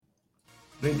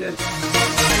They did.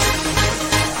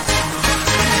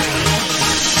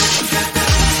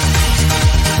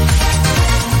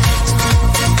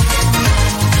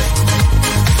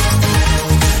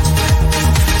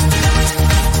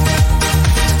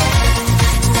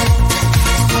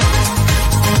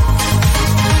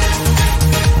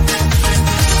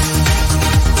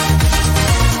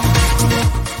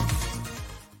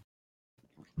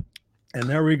 And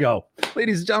there we go.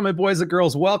 Ladies and gentlemen, boys and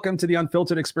girls, welcome to the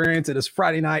Unfiltered Experience. It is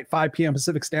Friday night, 5 p.m.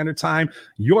 Pacific Standard Time,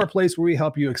 your place where we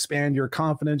help you expand your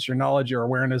confidence, your knowledge, your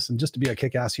awareness, and just to be a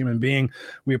kick-ass human being.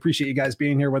 We appreciate you guys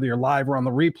being here, whether you're live or on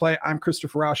the replay. I'm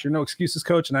Christopher Rausch, your No Excuses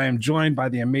coach, and I am joined by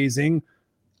the amazing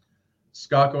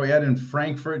Scott Goyette in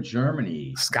Frankfurt,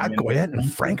 Germany. Scott Goyette in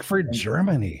Frankfurt,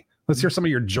 Germany. Let's hear some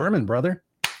of your German, brother.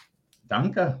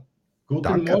 Danke.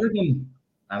 Guten Morgen.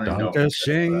 I don't know.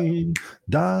 Dankeschön,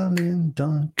 darling,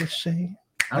 Dankeschön.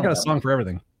 I got a song for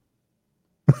everything.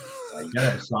 You gotta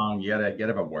have a song. You gotta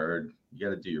have a word. You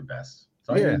gotta do your best.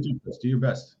 So yeah, do your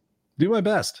best. Do my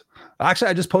best. Actually,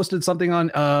 I just posted something on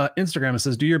Instagram. It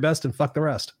says, "Do your best and fuck the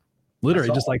rest." Literally,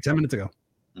 just like 10 minutes ago.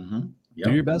 Mm-hmm. Yep.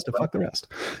 Do your best and fuck the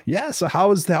rest. Yeah. So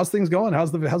how's things going?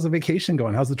 How's the vacation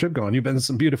going? How's the trip going? You've been to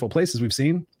some beautiful places we've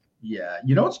seen. Yeah,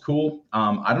 you know what's cool?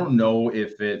 I don't know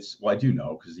if it's, well, I do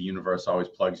know because the universe always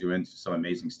plugs you into some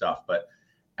amazing stuff. But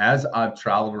as I've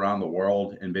traveled around the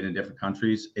world and been in different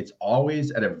countries, it's always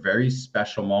at a very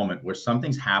special moment where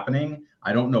something's happening.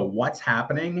 I don't know what's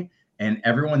happening, and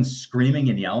everyone's screaming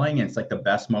and yelling, and it's like the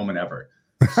best moment ever.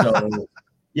 So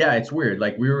yeah, it's weird.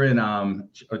 Like we were in a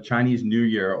Chinese New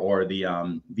Year or the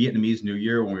Vietnamese New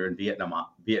Year when we were in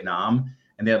Vietnam.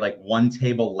 And they had like one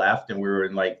table left, and we were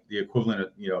in like the equivalent of,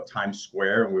 Times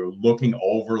Square, and we were looking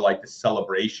over like the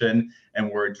celebration, and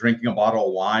we're drinking a bottle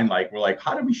of wine. Like, we're like,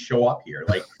 how did we show up here?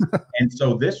 Like, and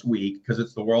so this week, because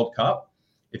it's the World Cup,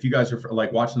 if you guys are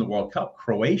like watching the World Cup,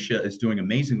 Croatia is doing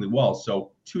amazingly well.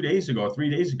 So 3 days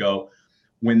ago,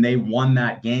 when they won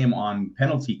that game on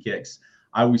penalty kicks,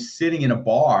 I was sitting in a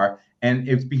bar, and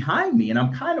it's behind me, and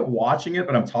I'm kind of watching it,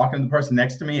 but I'm talking to the person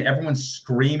next to me, and everyone's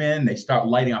screaming. They start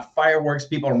lighting off fireworks.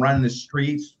 People are running the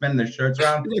streets, spinning their shirts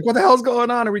around. You're like, what the hell's going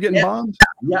on? Are we getting bombed?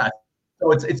 Yeah. So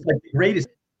it's like the greatest.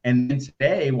 And then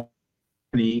today,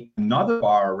 another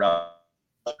bar around,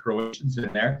 Croatians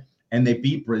in there, and they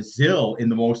beat Brazil in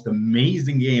the most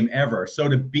amazing game ever. So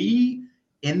to be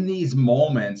in these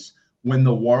moments when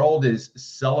the world is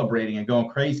celebrating and going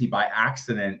crazy by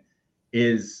accident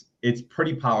it's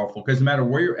pretty powerful, because no matter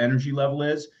where your energy level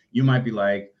is, you might be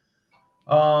like,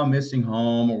 oh, missing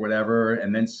home or whatever.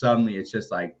 And then suddenly it's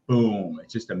just like, boom,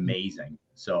 it's just amazing.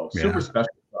 So super special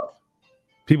stuff.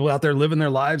 People out there living their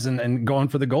lives and going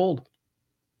for the gold.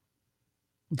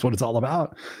 That's what it's all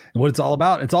about. And what it's all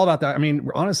about that. I mean,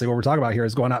 honestly, what we're talking about here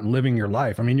is going out and living your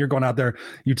life. I mean, you're going out there,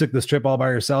 you took this trip all by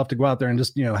yourself to go out there and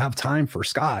just, have time for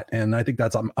Scott. And I think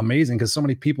that's amazing, because so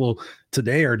many people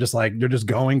today are just like, they're just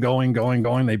going.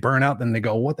 They burn out, then they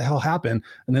go, what the hell happened?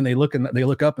 And then they look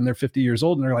up and they're 50 years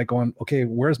old and they're like going, okay,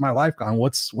 where's my life gone?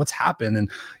 What's happened?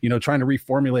 And, trying to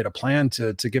reformulate a plan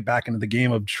to get back into the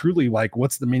game of truly like,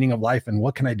 what's the meaning of life and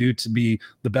what can I do to be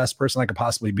the best person I could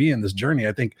possibly be in this journey?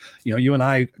 I think, you and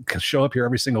I show up here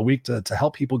every single week to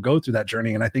help people go through that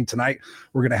journey. And I think tonight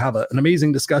we're going to have an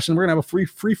amazing discussion. We're going to have a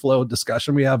free flow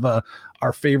discussion. We have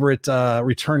our favorite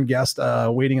return guest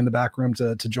waiting in the back room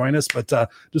to join us. But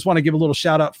just want to give a little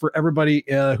shout out for everybody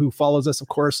who follows us. Of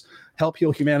course,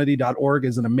 helphealhumanity.org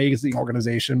is an amazing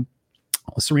organization.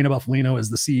 Serena Buffalino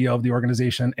is the CEO of the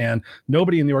organization, and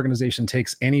nobody in the organization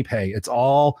takes any pay. It's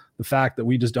all the fact that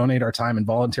we just donate our time and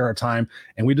volunteer our time.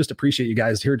 And we just appreciate you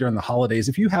guys here during the holidays.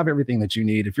 If you have everything that you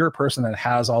need, if you're a person that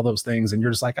has all those things and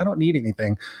you're just like, I don't need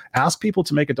anything, ask people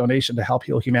to make a donation to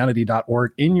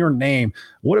helphealhumanity.org in your name.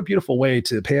 What a beautiful way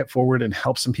to pay it forward and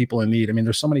help some people in need. I mean,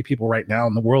 there's so many people right now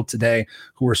in the world today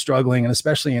who are struggling, and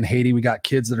especially in Haiti, we got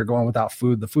kids that are going without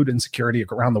food. The food insecurity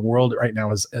around the world right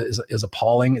now is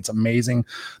appalling. It's amazing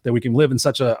that we can live in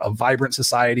such a vibrant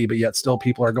society, but yet still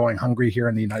people are going hungry here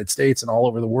in the United States and all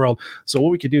over the world. So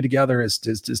what we could do together is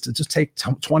to just take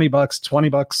 $20.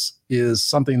 $20 is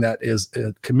something that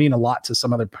can mean a lot to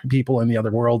some other people in the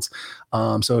other worlds.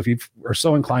 So if you are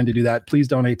so inclined to do that, please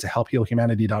donate to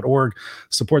helphealhumanity.org.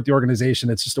 Support the organization.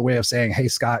 It's just a way of saying, hey,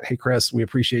 Scott, hey, Chris, we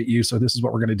appreciate you. So this is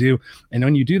what we're going to do. And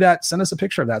when you do that, send us a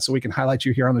picture of that so we can highlight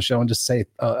you here on the show and just say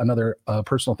another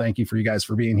personal thank you for you guys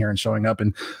for being here and showing up.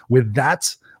 And with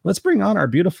that, let's bring on our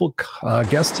beautiful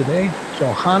guest today,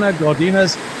 Johanna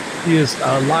Godinez. She is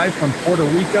live from Puerto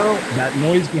Rico. That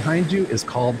noise behind you is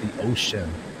called the ocean.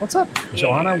 What's up,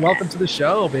 Johanna? Welcome to the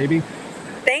show, baby.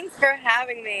 Thanks for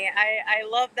having me. I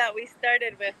love that we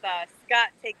started with Scott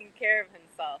taking care of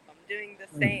himself. myself. I'm doing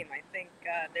the same. I think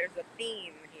there's a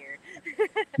theme here.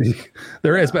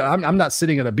 There is, but I'm not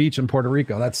sitting at a beach in Puerto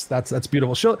Rico. That's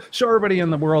beautiful. Show everybody in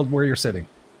the world where you're sitting.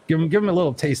 Give them a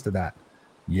little taste of that.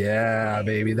 Yeah,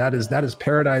 baby. That is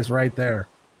paradise right there.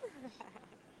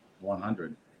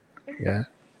 100. Yeah.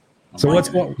 So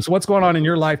what's going on in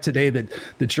your life today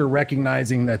that you're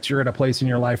recognizing that you're at a place in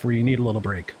your life where you need a little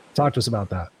break? Talk to us about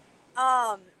that.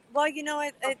 Well,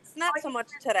 it's not so much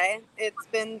today. It's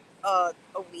been a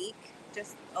week,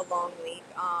 just a long week.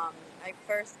 I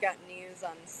first got news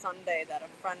on Sunday that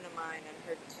a friend of mine and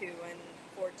her 2 and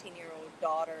 14-year-old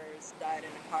daughters died in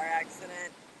a car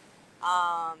accident.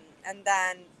 And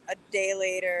then a day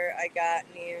later, I got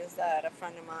news that a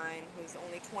friend of mine who's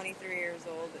only 23 years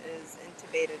old is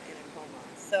intubated in a coma.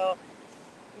 So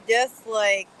just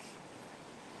like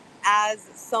as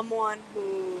someone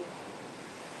who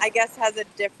I guess has a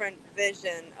different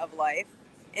vision of life,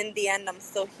 in the end, I'm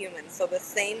still human. So the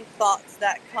same thoughts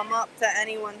that come up to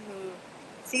anyone who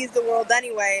sees the world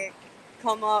anyway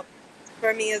come up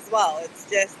for me as well. It's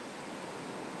just,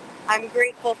 I'm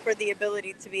grateful for the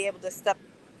ability to be able to step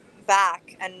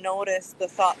back and notice the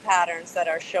thought patterns that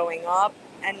are showing up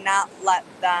and not let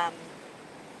them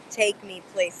take me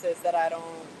places that I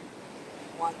don't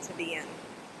want to be in.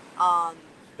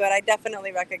 But I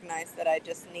definitely recognize that I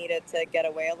just needed to get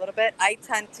away a little bit. I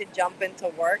tend to jump into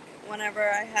work whenever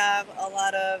I have a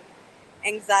lot of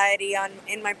anxiety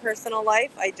in my personal life.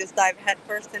 I just dive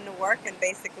headfirst into work and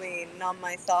basically numb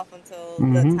myself until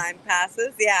the time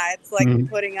passes. Yeah, it's like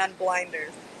putting on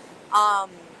blinders.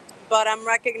 But I'm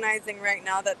recognizing right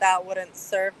now that wouldn't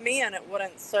serve me, and it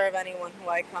wouldn't serve anyone who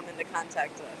I come into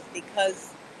contact with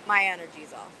because my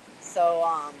energy's off. So,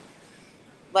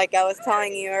 like I was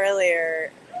telling you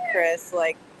earlier, Chris,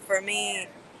 like for me,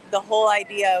 the whole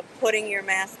idea of putting your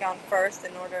mask on first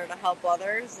in order to help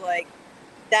others, like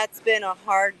that's been a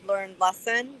hard learned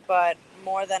lesson, but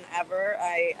more than ever,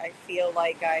 I feel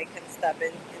like I can step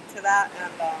into that.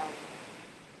 And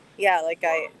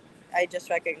I just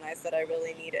recognized that I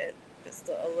really needed just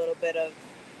a little bit of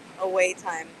away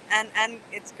time. And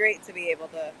it's great to be able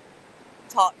to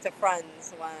talk to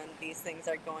friends when these things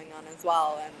are going on as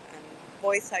well and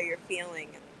voice how you're feeling.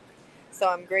 And so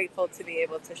I'm grateful to be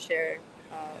able to share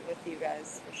with you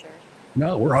guys for sure.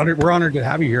 No, we're honored to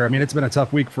have you here. I mean, it's been a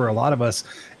tough week for a lot of us.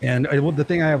 And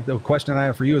the question I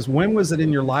have for you is, when was it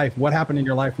in your life? What happened in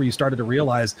your life where you started to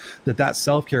realize that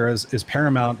self-care is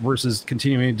paramount versus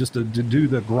continuing just to do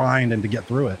the grind and to get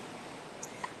through it?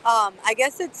 I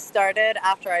guess it started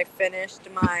after I finished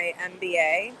my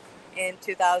MBA in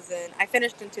 2000. I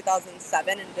finished in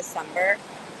 2007 in December.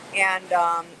 And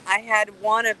I had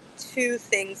one of two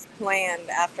things planned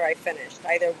after I finished.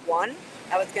 Either one,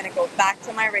 I was going to go back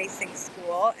to my racing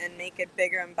school and make it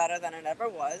bigger and better than it ever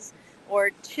was.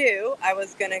 Or two, I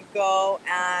was going to go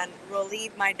and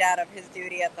relieve my dad of his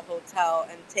duty at the hotel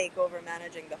and take over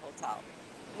managing the hotel.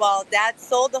 Well, Dad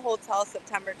sold the hotel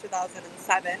September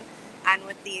 2007. And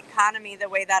with the economy the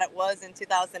way that it was in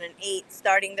 2008,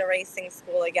 starting the racing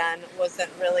school again wasn't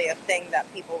really a thing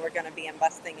that people were going to be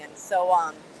investing in. So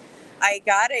I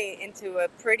got into a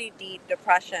pretty deep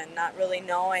depression, not really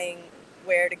knowing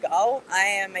where to go. I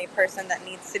am a person that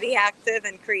needs to be active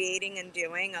and creating and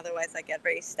doing, otherwise I get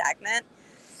very stagnant.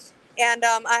 And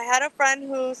I had a friend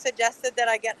who suggested that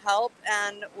I get help.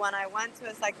 And when I went to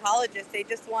a psychologist, they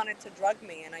just wanted to drug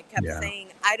me. And I kept saying,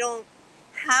 I don't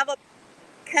have a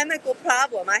chemical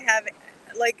problem. I have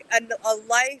like a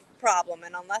life problem.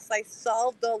 And unless I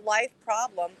solve the life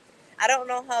problem, I don't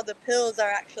know how the pills are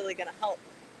actually going to help.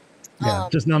 Yeah,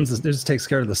 just numbs. It just takes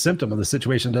care of the symptom of the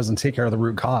situation. Doesn't take care of the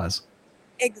root cause.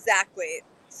 Exactly.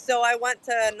 So I went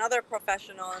to another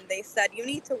professional and they said, you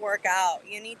need to work out.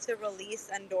 You need to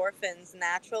release endorphins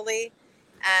naturally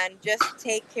and just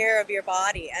take care of your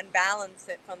body and balance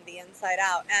it from the inside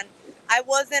out. And I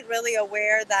wasn't really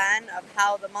aware then of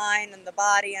how the mind and the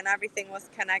body and everything was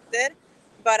connected,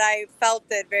 but I felt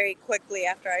it very quickly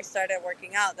after I started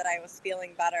working out that I was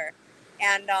feeling better.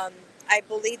 And I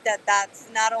believe that that's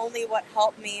not only what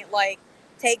helped me like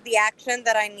take the action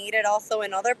that I needed also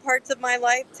in other parts of my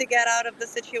life to get out of the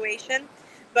situation,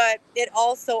 but it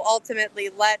also ultimately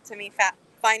led to me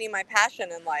finding my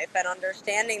passion in life and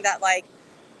understanding that like,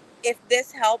 if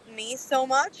this helped me so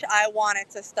much, I wanted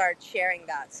to start sharing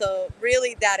that. So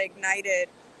really that ignited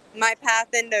my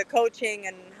path into coaching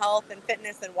and health and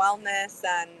fitness and wellness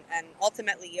and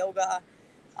ultimately yoga.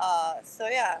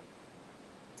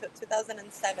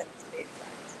 2007 to be exact.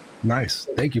 Nice.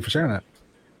 Thank you for sharing that.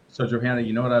 So Johanna,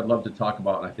 you know what I'd love to talk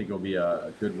about, and I think it'll be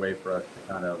a good way for us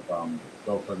to kind of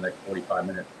go for the next 45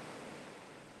 minutes.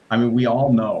 I mean, we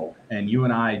all know, and you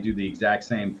and I do the exact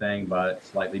same thing, but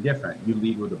slightly different. You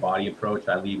lead with the body approach.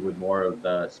 I lead with more of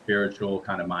the spiritual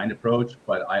kind of mind approach,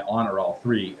 but I honor all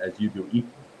three as you do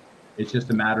equally. It's just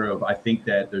a matter of, I think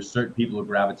that there's certain people who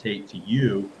gravitate to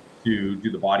you to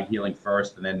do the body healing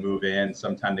first and then move in.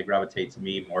 Sometimes they gravitate to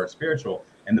me more spiritual.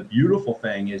 And the beautiful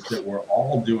thing is that we're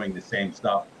all doing the same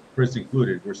stuff, Chris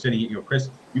included. We're sitting, Chris,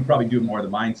 you probably do more of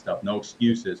the mind stuff, no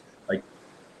excuses. Like,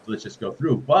 let's just go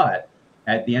through. But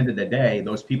at the end of the day,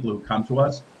 those people who come to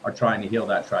us are trying to heal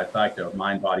that trifecta of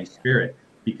mind, body, spirit,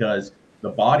 because the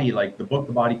body, like the book,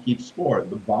 The Body Keeps Score,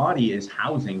 the body is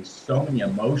housing so many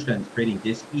emotions, creating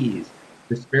dis-ease.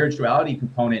 The spirituality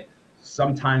component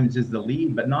sometimes is the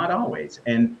lead, but not always.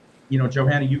 And,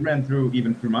 Johanna, you ran through,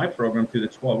 even through my program, through the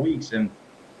 12 weeks, and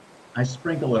I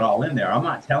sprinkle it all in there. I'm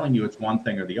not telling you it's one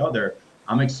thing or the other.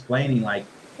 I'm explaining like,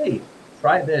 hey,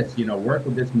 try this, work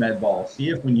with this med ball. See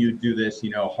if when you do this,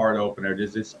 heart opener,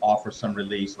 does this offer some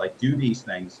release? Like, do these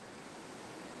things.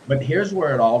 But here's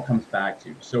where it all comes back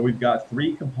to. So we've got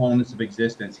three components of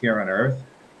existence here on Earth,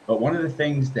 but one of the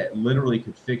things that literally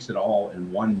could fix it all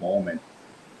in one moment.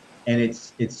 And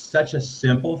it's such a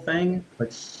simple thing,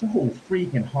 but so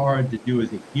freaking hard to do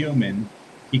as a human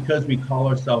because we call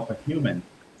ourselves a human.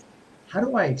 How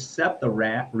do I accept the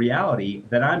reality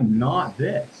that I'm not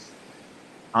this?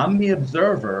 I'm the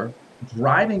observer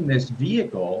driving this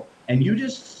vehicle, and you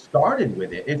just started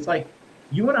with it. It's like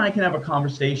you and I can have a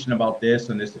conversation about this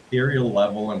on this ethereal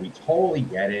level, and we totally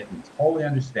get it and totally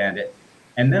understand it.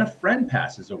 And then a friend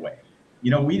passes away.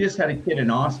 We just had a kid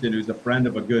in Austin who's a friend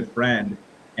of a good friend,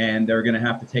 and they're going to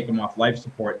have to take him off life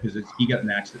support because he got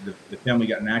an accident. The family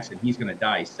got an accident. He's going to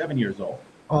die. He's 7 years old.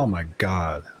 Oh my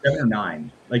God. 7 or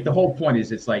 9. Like the whole point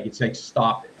is it's like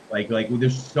stop it. Like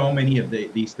there's so many of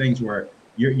these things where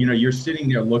you're sitting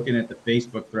there looking at the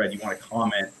Facebook thread, you want to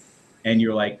comment, and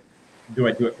you're like, do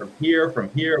I do it from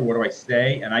here? What do I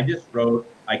say? And I just wrote,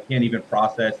 I can't even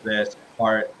process this,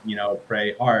 heart,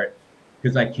 pray heart,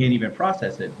 because I can't even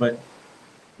process it. But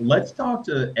let's talk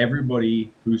to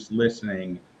everybody who's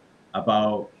listening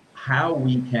about how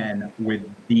we can, with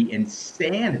the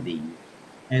insanity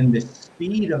and the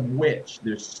speed of which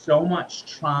there's so much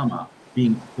trauma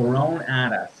being thrown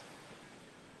at us,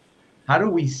 how do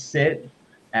we sit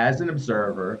as an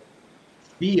observer,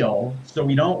 feel, so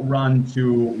we don't run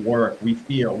to work, we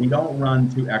feel, we don't run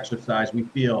to exercise, we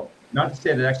feel, not to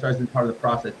say that exercise is part of the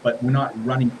process, but we're not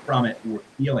running from it, we're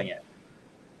feeling it.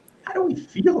 How do we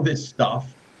feel this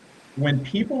stuff when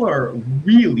people are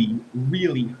really,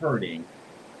 really hurting?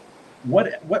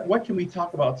 What can we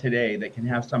talk about today that can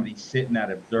have somebody sit in that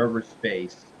observer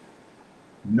space,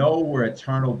 know we're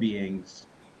eternal beings,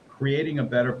 creating a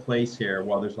better place here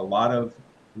while there's a lot of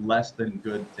less than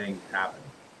good things happening?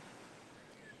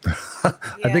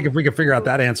 I think if we can figure out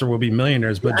that answer, we'll be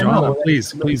millionaires. But Johanna,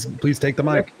 please take the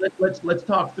mic. Let's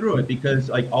talk through it, because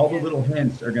like all the little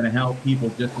hints are going to help people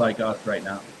just like us right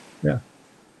now. Yeah.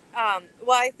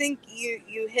 Well, I think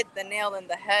you hit the nail in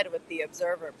the head with the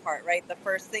observer part, right? The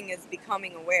first thing is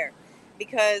becoming aware,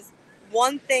 because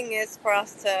one thing is for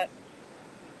us to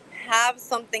have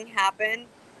something happen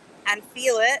and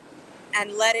feel it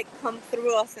and let it come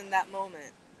through us in that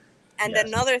moment. And Yes.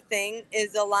 Another thing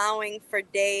is allowing for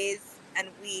days and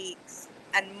weeks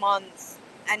and months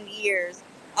and years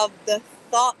of the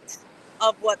thought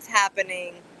of what's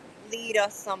happening lead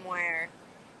us somewhere.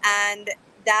 And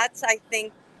that's, I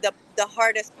think, the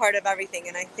hardest part of everything.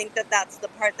 And I think that's the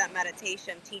part that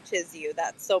meditation teaches you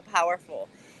that's so powerful.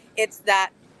 It's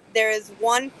that there is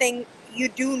one thing you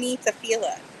do need to feel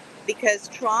it, because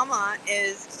trauma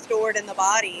is stored in the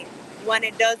body when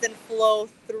it doesn't flow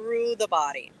through the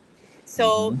body.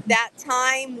 So that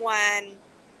time when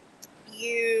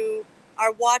you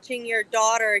are watching your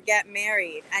daughter get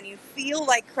married and you feel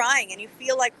like crying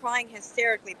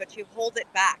hysterically, but you hold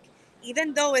it back.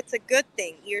 Even though it's a good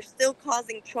thing, you're still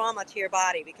causing trauma to your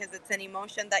body because it's an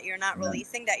emotion that you're not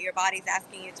releasing, that your body's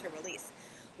asking you to release.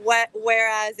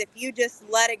 Whereas if you just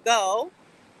let it go,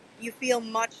 you feel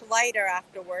much lighter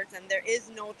afterwards and there is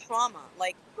no trauma.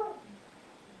 Like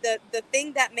the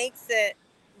thing that makes it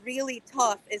really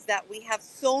tough is that we have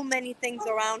so many things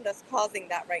around us causing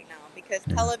that right now, because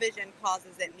television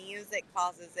causes it, music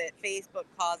causes it, Facebook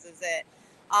causes it.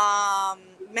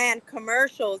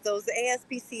 Commercials, those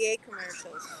ASPCA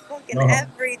commercials, fucking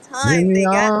every time they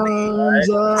get me,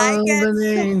 I get an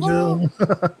angel.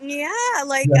 Yeah,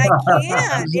 like I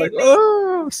can't.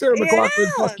 Like, Sarah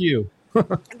McLachlan, fuck you.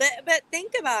 But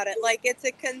think about it, like it's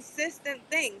a consistent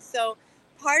thing. So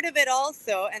part of it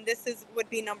also, and this would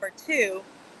be number 2,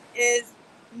 is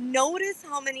notice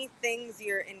how many things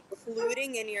you're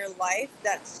including in your life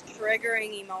that's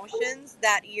triggering emotions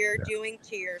that you're doing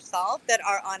to yourself that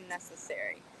are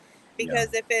unnecessary.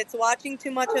 Because if it's watching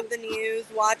too much of the news,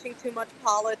 watching too much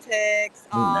politics,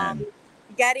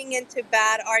 getting into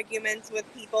bad arguments with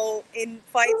people in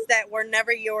fights that were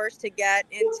never yours to get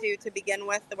into to begin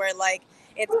with, where like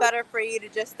it's better for you to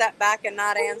just step back and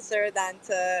not answer than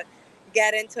to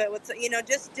get into it with, you know,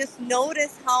 just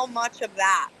notice how much of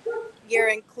that you're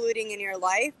including in your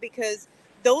life, because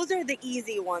those are the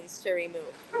easy ones to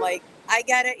remove. Like, I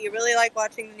get it, you really like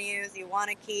watching the news, you want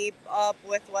to keep up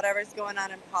with whatever's going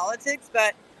on in politics,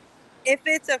 but if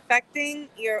it's affecting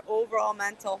your overall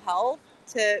mental health,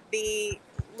 to be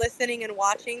listening and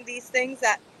watching these things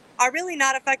that are really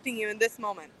not affecting you in this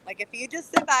moment. Like, if you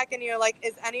just sit back and you're like,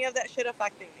 is any of that shit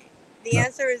affecting me? The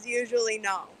answer is usually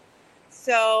no.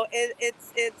 So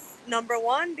it's number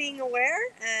one, being aware,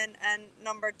 and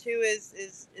number two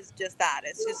is just that.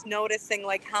 It's just noticing,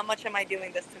 like, how much am I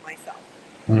doing this to myself?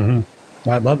 Mm-hmm.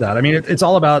 I love that. I mean, it's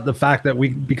all about the fact that we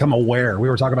become aware. We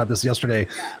were talking about this yesterday.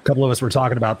 A couple of us were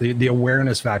talking about the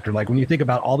awareness factor. Like, when you think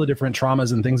about all the different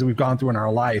traumas and things that we've gone through in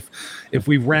our life, if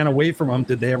we ran away from them,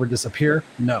 did they ever disappear?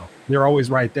 No, they're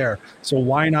always right there. So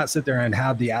why not sit there and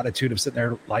have the attitude of sitting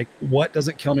there like, what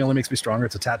doesn't kill me only makes me stronger?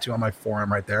 It's a tattoo on my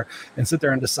forearm right there. And sit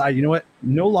there and decide, you know what?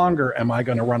 No longer am I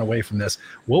going to run away from this.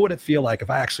 What would it feel like if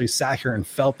I actually sat here and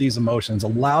felt these emotions,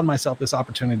 allowed myself this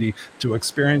opportunity to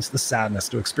experience the sadness,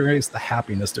 to experience the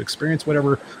happiness, to experience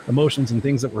whatever emotions and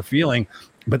things that we're feeling,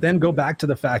 but then go back to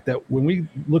the fact that when we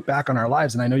look back on our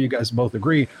lives, and I know you guys both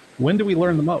agree, when do we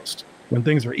learn the most? When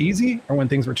things were easy or when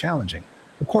things were challenging?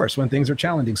 Of course, when things are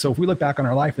challenging. So if we look back on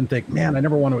our life and think, man, I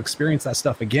never want to experience that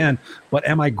stuff again, but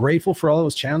am I grateful for all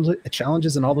those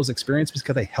challenges and all those experiences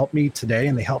because they helped me today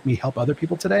and they help me help other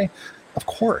people today? Of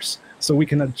course. So we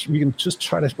can just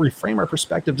try to reframe our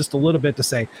perspective just a little bit to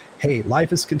say, hey,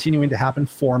 life is continuing to happen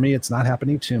for me. It's not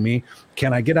happening to me.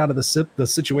 Can I get out of the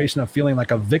situation of feeling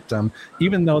like a victim,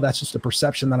 even though that's just a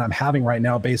perception that I'm having right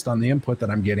now based on the input that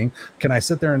I'm getting? Can I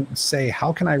sit there and say,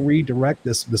 how can I redirect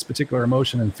this particular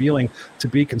emotion and feeling to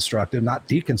be constructive, not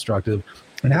deconstructive,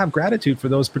 and have gratitude for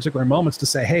those particular moments to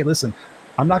say, hey, listen,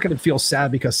 I'm not going to feel sad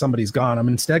because somebody's gone. I'm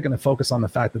instead going to focus on the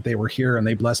fact that they were here and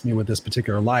they blessed me with this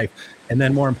particular life. And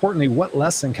then more importantly, what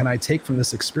lesson can I take from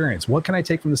this experience? What can I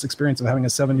take from this experience of having a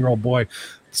 7-year-old boy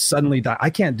suddenly die? I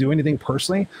can't do anything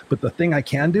personally, but the thing I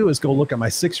can do is go look at my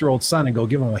 6-year-old son and go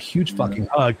give him a huge fucking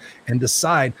hug and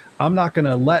decide I'm not going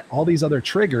to let all these other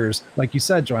triggers, like you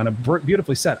said, Johanna,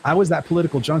 beautifully said. I was that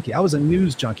political junkie. I was a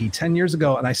news junkie 10 years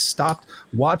ago, and I stopped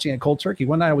watching it cold turkey.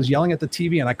 One night I was yelling at the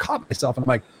TV and I caught myself and I'm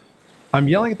like, I'm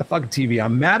yelling at the fucking TV.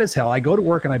 I'm mad as hell. I go to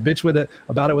work and I bitch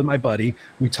about it with my buddy.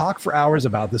 We talk for hours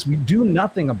about this. We do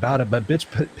nothing about it but bitch,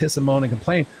 piss, and moan and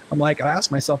complain. I'm like, I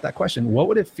ask myself that question. What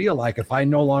would it feel like if I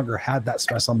no longer had that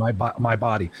stress on my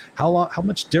body? How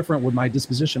much different would my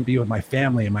disposition be with my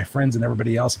family and my friends and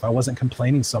everybody else if I wasn't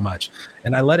complaining so much?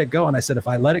 And I let it go. And I said, if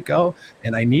I let it go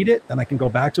and I need it, then I can go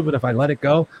back to it. But if I let it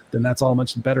go, then that's all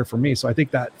much better for me. So I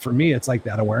think that for me, it's like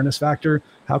that awareness factor.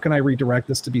 How can I redirect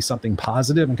this to be something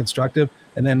positive and constructive?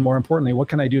 And then more importantly, what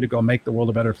can I do to go make the world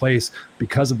a better place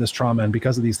because of this trauma and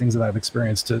because of these things that I've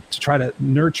experienced to try to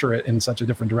nurture it in such a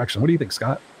different direction? What do you think,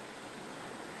 Scott?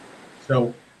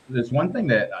 So there's one thing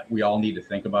that we all need to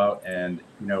think about. And,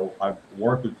 you know, I've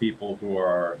worked with people who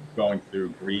are going through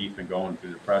grief and going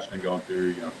through depression and going through,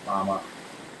 you know, trauma.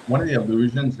 One of the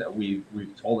illusions that we've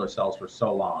told ourselves for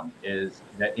so long is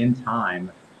that in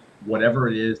time, whatever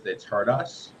it is that's hurt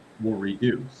us will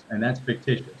reduce, and that's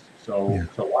fictitious. So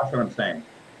watch what I'm saying.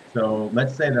 So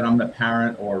let's say that I'm the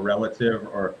parent or relative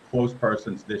or close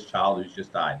person to this child who's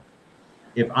just died.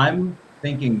 If I'm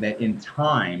thinking that in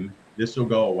time this will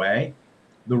go away,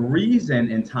 the reason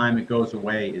in time it goes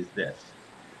away is this.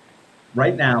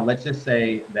 Right now, let's just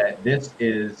say that this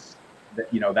is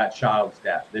that child's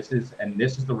death. This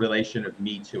is the relation of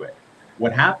me to it.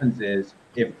 What happens is,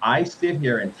 if I sit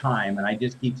here in time and I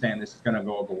just keep saying this is going to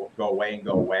go away and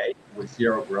go away with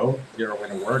zero growth, zero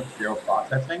inner work, zero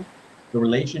processing, the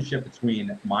relationship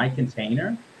between my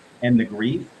container and the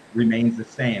grief remains the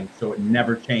same. So it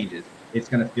never changes. It's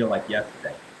going to feel like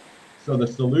yesterday. So the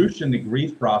solution to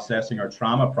grief processing or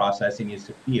trauma processing is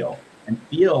to feel, and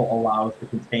feel allows the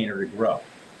container to grow.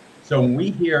 So when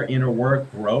we hear inner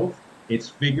work, growth, it's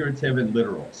figurative and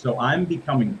literal. So I'm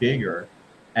becoming bigger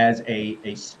as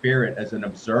a spirit, as an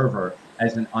observer,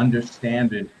 as an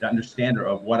understander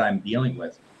of what I'm dealing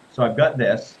with. So I've got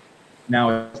this.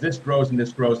 Now, as this grows and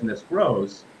this grows and this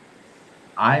grows,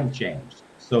 I've changed.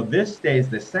 So this stays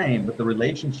the same, but the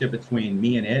relationship between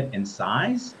me and it in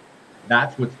size,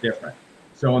 that's what's different.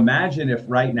 So imagine if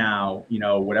right now,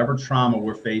 whatever trauma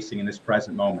we're facing in this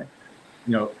present moment,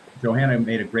 Johanna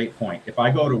made a great point. If I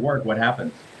go to work, what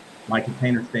happens? My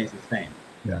container stays the same.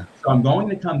 Yeah. So I'm going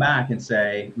to come back and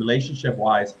say, relationship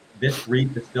wise, this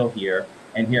grief is still here,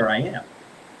 and here I am.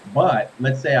 But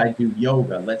let's say I do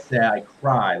yoga. Let's say I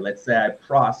cry. Let's say I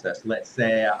process. Let's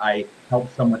say I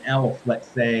help someone else. Let's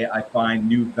say I find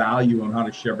new value on how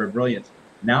to share my brilliance.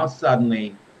 Now,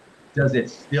 suddenly, does it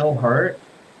still hurt?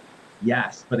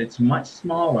 Yes, but it's much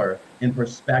smaller in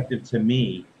perspective to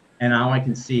me. And now I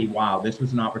can see, wow, this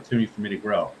was an opportunity for me to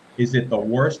grow. Is it the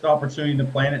worst opportunity on the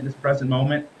planet in this present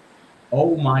moment?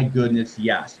 Oh my goodness,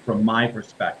 yes, from my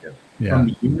perspective. Yeah. From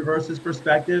the universe's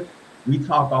perspective, we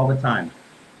talk all the time.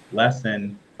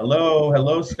 Lesson.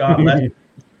 Hello, Scott. Lesson.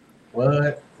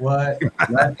 What?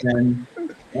 Lesson.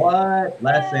 What?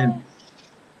 Lesson.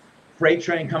 Freight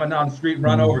train coming down the street,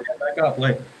 run over, get back up.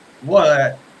 Like,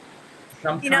 what?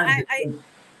 Sometimes it's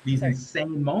these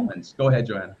insane moments. Go ahead,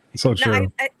 Johanna. So true.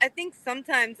 No, I think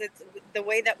sometimes it's the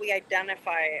way that we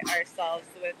identify ourselves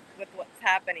with what's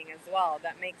happening as well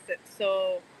that makes it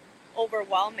so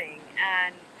overwhelming.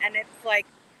 And it's like,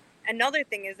 another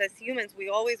thing is, as humans, we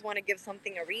always want to give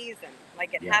something a reason.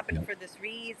 Like, it happened for this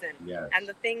reason. Yes. And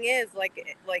the thing is, like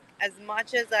as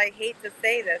much as I hate to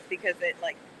say this because it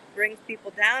like brings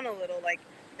people down a little, like,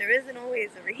 there isn't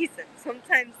always a reason.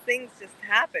 Sometimes things just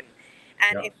happen.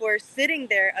 And if we're sitting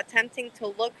there attempting to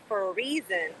look for a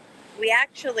reason, we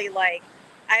actually, like,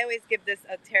 I always give this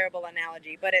a terrible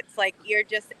analogy, but it's like you're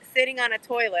just sitting on a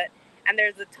toilet and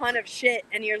there's a ton of shit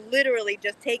and you're literally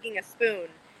just taking a spoon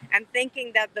and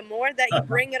thinking that the more that you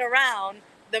bring it around,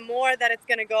 the more that it's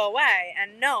going to go away.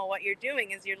 And no, what you're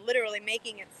doing is you're literally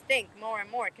making it stink more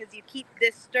and more because you keep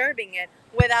disturbing it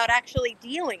without actually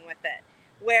dealing with it.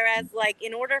 Whereas, like,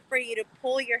 in order for you to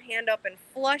pull your hand up and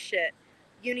flush it,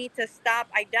 you need to stop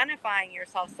identifying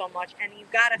yourself so much, and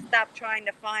you've got to stop trying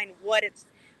to find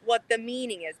what the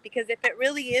meaning is. Because if it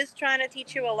really is trying to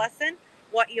teach you a lesson,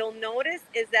 what you'll notice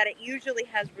is that it usually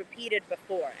has repeated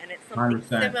before, and it's something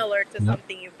 100%. similar to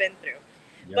something you've been through.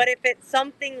 But if it's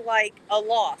something like a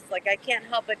loss, like, I can't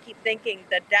help but keep thinking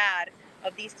the dad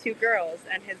of these two girls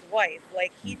and his wife,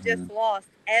 like, he just lost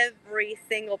every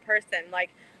single person. Like,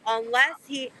 unless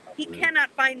he cannot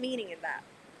find meaning in that.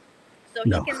 So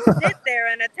he can sit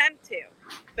there and attempt to,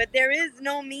 but there is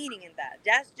no meaning in that.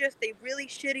 That's just a really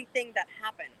shitty thing that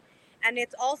happened. And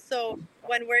it's also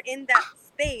when we're in that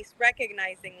space,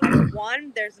 recognizing, like,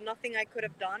 one, there's nothing I could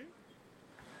have done.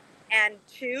 And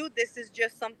two, this is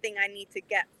just something I need to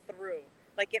get through.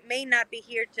 Like, it may not be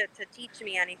here to teach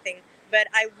me anything, but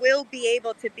I will be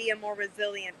able to be a more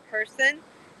resilient person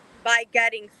by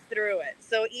getting through it.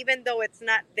 So even though it's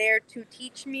not there to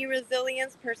teach me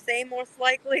resilience per se, most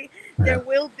likely, there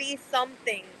will be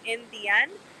something in the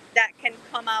end that can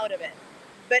come out of it.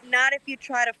 But not if you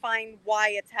try to find why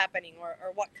it's happening or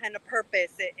what kind of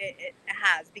purpose it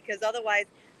has, because otherwise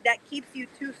that keeps you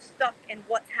too stuck in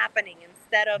what's happening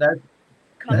instead of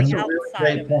coming outside really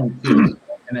great of point it. too.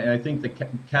 And I think the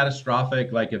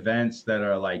catastrophic, like, events that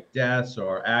are like deaths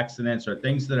or accidents or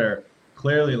things that are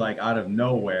clearly like out of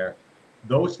nowhere,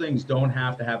 those things don't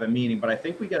have to have a meaning. But I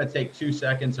think we got to take 2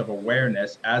 seconds of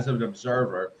awareness as an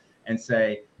observer and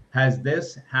say, has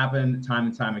this happened time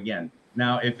and time again?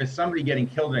 Now, if it's somebody getting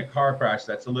killed in a car crash,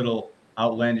 that's a little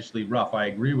outlandishly rough. I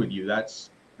agree with you. That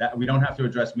we don't have to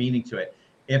address meaning to it.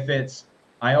 If it's,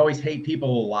 I always hate people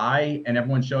who lie and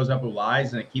everyone shows up who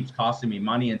lies and it keeps costing me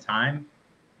money and time.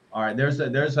 All right, there's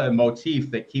a motif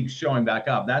that keeps showing back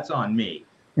up. That's on me.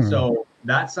 So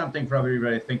that's something for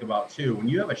everybody to think about too. When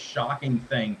you have a shocking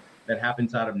thing that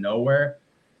happens out of nowhere,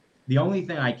 the only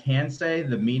thing I can say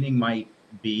the meaning might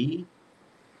be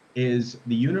is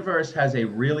the universe has a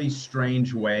really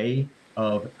strange way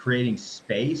of creating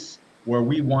space where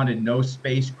we wanted no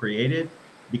space created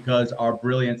because our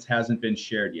brilliance hasn't been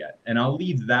shared yet. And I'll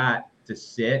leave that to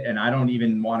sit, and I don't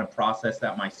even want to process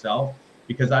that myself,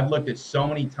 because I've looked at so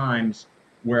many times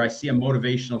where I see a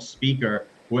motivational speaker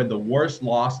who had the worst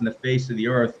loss in the face of the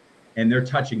earth, and they're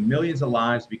touching millions of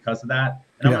lives because of that.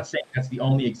 And I'm not saying that's the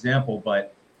only example,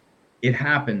 but it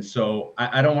happens. So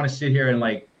I don't want to sit here and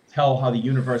like tell how the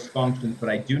universe functions, but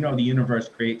I do know the universe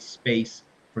creates space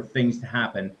for things to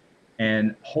happen.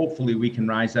 And hopefully we can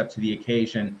rise up to the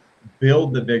occasion,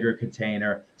 build the bigger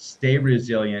container, stay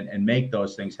resilient, and make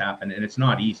those things happen. And it's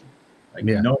not easy. Like,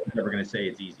 no one's ever going to say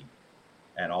it's easy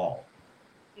at all.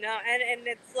 No, and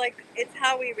it's like, it's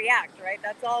how we react, right?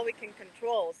 That's all we can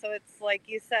control. So it's like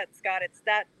you said, Scott, it's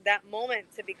that moment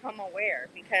to become aware,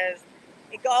 because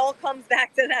it all comes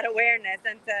back to that awareness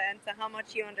and to how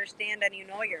much you understand and you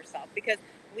know yourself, because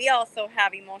we also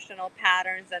have emotional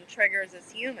patterns and triggers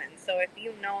as humans. So if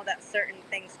you know that certain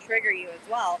things trigger you as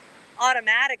well,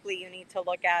 automatically you need to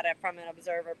look at it from an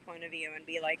observer point of view and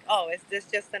be like, oh, is this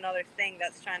just another thing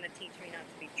that's trying to teach me not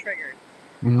to be triggered?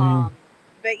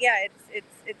 But yeah,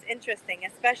 it's interesting,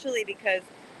 especially because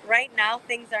right now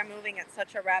things are moving at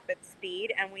such a rapid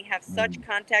speed, and we have such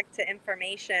contact to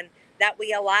information that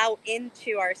we allow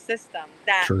into our system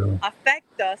that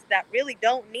affect us, that really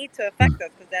don't need to affect us,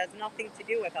 because that has nothing to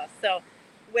do with us. So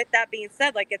with that being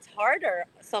said, like, it's harder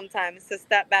sometimes to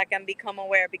step back and become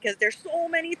aware, because there's so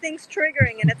many things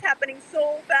triggering and it's happening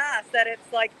so fast that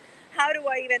it's like, how do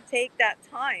I even take that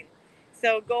time?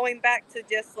 So going back to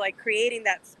just like creating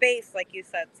that space, like you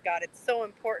said, Scott, it's so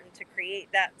important to create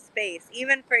that space,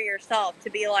 even for yourself,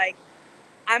 to be like,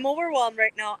 I'm overwhelmed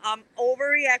right now. I'm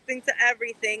overreacting to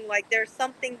everything. Like, there's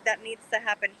something that needs to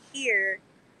happen here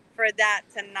for that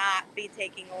to not be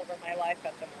taking over my life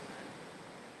at the moment.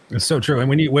 It's so true.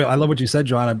 And I love what you said,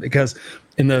 Johanna, because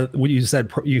what you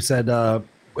said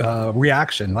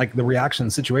reaction, like the reaction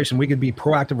situation, we could be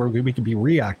proactive or we could be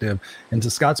reactive. And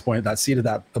to Scott's point, that seat of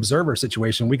that observer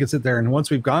situation, we could sit there, and once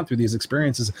we've gone through these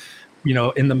experiences,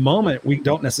 in the moment, we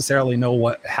don't necessarily know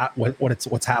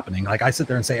what's happening. Like, I sit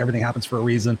there and say everything happens for a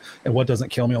reason, and what doesn't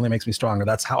kill me only makes me stronger.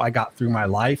 That's how I got through my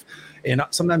life. And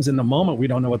sometimes in the moment, we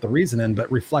don't know what the reason is,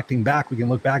 but reflecting back, we can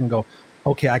look back and go,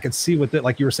 okay, I could see with it,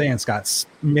 like you were saying, Scott,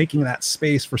 making that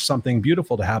space for something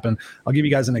beautiful to happen. I'll give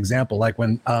you guys an example. Like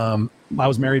when I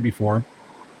was married before,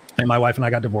 and my wife and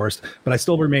I got divorced, but I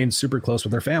still remained super close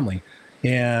with her family.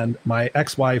 And my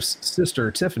ex-wife's sister,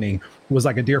 Tiffany, was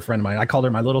like a dear friend of mine. I called her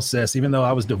my little sis, even though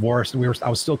I was divorced. I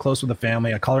was still close with the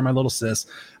family. I called her my little sis.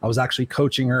 I was actually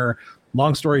coaching her.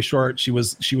 Long story short, she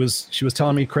was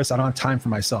telling me, Chris, I don't have time for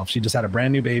myself. She just had a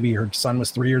brand new baby. Her son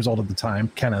was 3 years old at the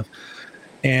time, Kenneth.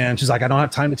 And she's like, I don't have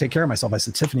time to take care of myself. I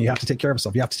said, Tiffany, you have to take care of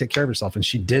yourself. You have to take care of yourself. And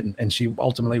she didn't. And she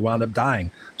ultimately wound up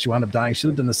dying. She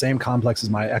lived in the same complex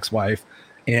as my ex-wife.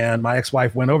 And my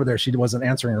ex-wife went over there. She wasn't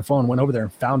answering her phone, went over there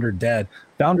and found her dead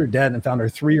and found her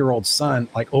 3-year-old son,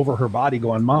 like, over her body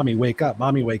going, Mommy, wake up.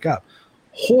 Mommy, wake up.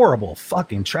 Horrible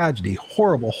fucking tragedy.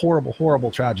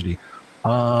 Horrible tragedy.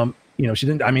 She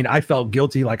didn't, I felt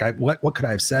guilty. Like, what could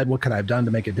I have said? What could I have done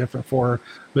to make it different for her?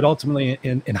 But ultimately,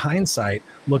 in hindsight,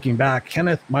 looking back,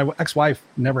 Kenneth, my ex-wife,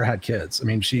 never had kids. I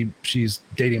mean, she's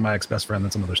dating my ex-best friend.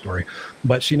 That's another story,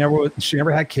 but she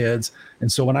never had kids.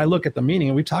 And so when I look at the meaning,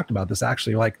 and we talked about this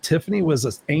actually, like, Tiffany was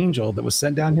an angel that was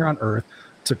sent down here on earth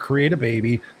to create a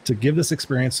baby, to give this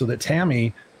experience so that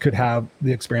Tammy could have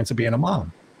the experience of being a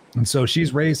mom. And so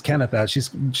she's raised Kenneth as she's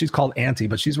called Auntie,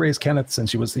 but she's raised Kenneth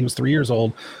since he was 3 years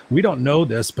old. We don't know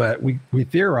this, but we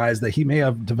theorize that he may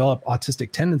have developed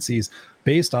autistic tendencies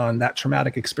based on that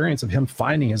traumatic experience of him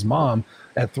finding his mom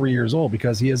at 3 years old,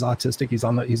 because he is autistic.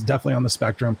 He's definitely on the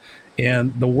spectrum.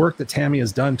 And the work that Tammy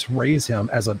has done to raise him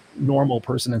as a normal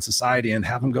person in society and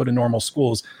have him go to normal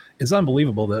schools is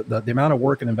unbelievable. The amount of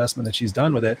work and investment that she's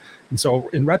done with it. And so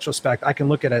in retrospect, I can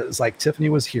look at it as like Tiffany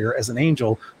was here as an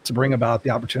angel to bring about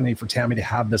the opportunity for Tammy to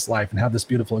have this life and have this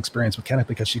beautiful experience with Kenneth,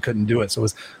 because she couldn't do it. So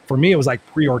for me, it was like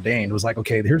preordained. It was like,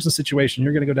 okay, here's the situation.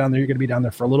 You're going to go down there. You're going to be down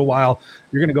there for a little while.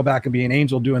 You're going to go back and be an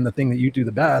angel doing the thing that you do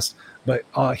the best. But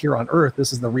here on earth,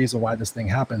 this is the reason why this thing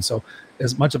happened. So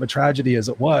as much of a tragedy as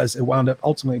it wound up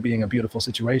ultimately being a beautiful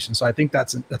situation. So I think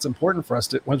that's important for us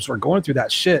to, once we're going through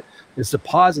that shit, is to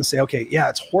pause and say, okay, yeah,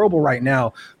 it's horrible right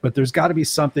now, but there's got to be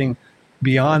something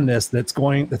beyond this that's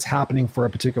happening for a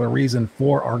particular reason,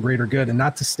 for our greater good, and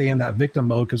not to stay in that victim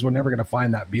mode, because we're never going to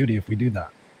find that beauty if we do that.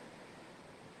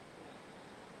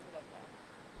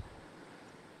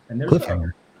 And the other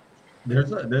thing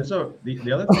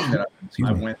that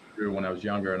I went through when I was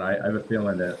younger, and I have a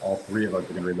feeling that all three of us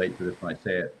are going to relate to this when I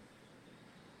say it.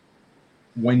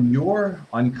 When you're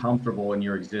uncomfortable in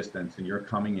your existence and you're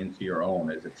coming into your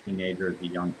own as a teenager, as a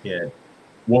young kid,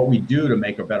 what we do to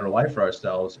make a better life for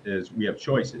ourselves is we have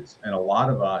choices. And a lot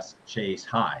of us chase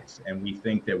highs, and we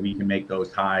think that we can make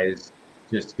those highs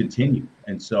just continue.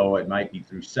 And so it might be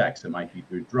through sex, it might be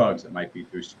through drugs, it might be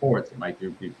through sports, it might be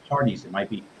through parties, it might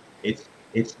be, it's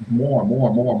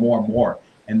more.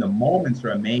 And the moments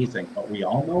are amazing, but we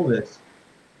all know this,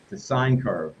 the sine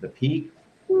curve, the peak,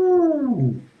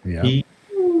 peak,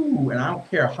 and I don't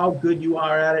care how good you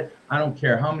are at it. I don't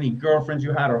care how many girlfriends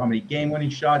you had, or how many game-winning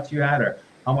shots you had, or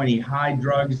how many high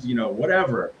drugs,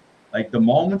 whatever. Like, the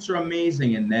moments are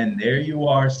amazing, and then there you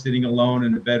are sitting alone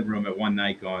in the bedroom at one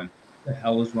night going, what the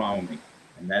hell is wrong with me?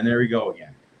 And then there we go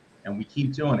again. And we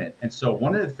keep doing it. And so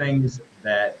one of the things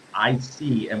that I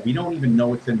see, and we don't even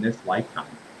know it's in this lifetime,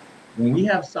 when we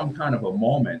have some kind of a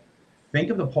moment, think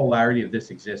of the polarity of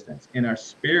this existence. In our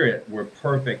spirit, we're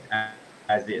perfect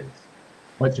as is.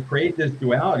 But to create this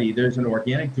duality, there's an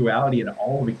organic duality in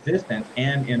all of existence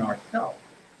and in ourselves.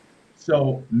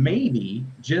 So maybe,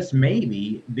 just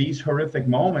maybe, these horrific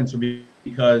moments are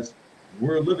because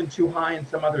we're living too high in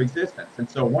some other existence. And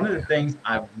so one of the things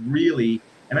I've really,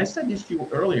 and I said this to you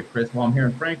earlier, Chris, while I'm here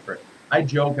in Frankfurt, I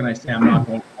joke and I say I'm not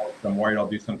going to college. I'm worried I'll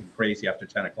do something crazy after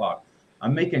 10 o'clock.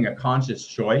 I'm making a conscious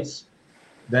choice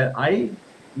that I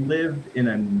lived in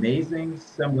an amazing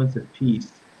semblance of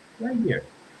peace right here.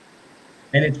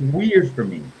 And it's weird for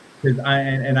me because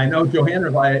I know Johanna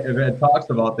and I have had talks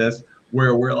about this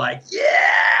where we're like,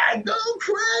 yeah, go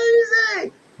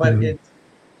crazy. But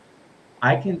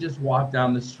I can just walk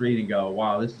down the street and go,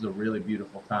 wow, this is a really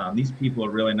beautiful town. These people are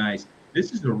really nice.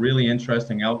 This is a really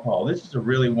interesting alcohol. This is a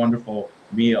really wonderful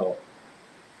meal.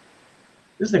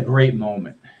 This is a great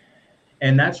moment.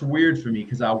 And that's weird for me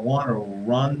because I want to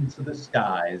run to the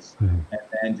skies and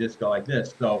then just go like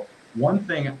this. So one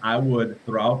thing I would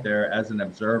throw out there as an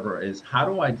observer is, how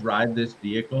do I drive this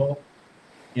vehicle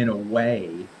in a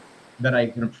way that I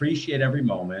can appreciate every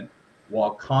moment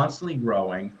while constantly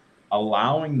growing,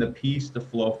 allowing the peace to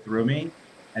flow through me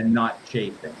and not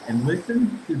chasing? And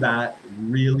listen to that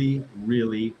really,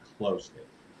 really closely,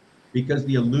 because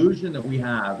the illusion that we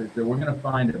have is that we're going to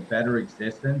find a better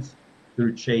existence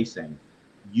through chasing.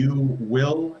 You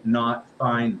will not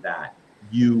find that.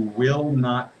 You will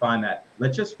not find that.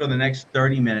 Let's just for the next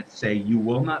 30 minutes say you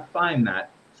will not find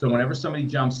that. So whenever somebody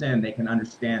jumps in, they can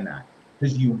understand that,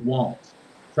 because you won't.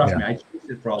 Trust me, I chased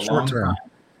it for a long time.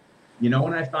 You know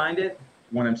when I find it?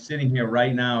 When I'm sitting here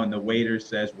right now and the waiter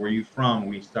says, where are you from?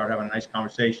 We start having a nice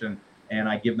conversation and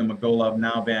I give them a Go Love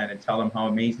Now band and tell them how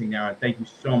amazing they are. And thank you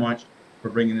so much for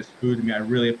bringing this food to me. I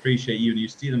really appreciate you. And you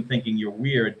see them thinking you're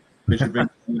weird because you're bringing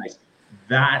nice.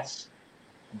 That's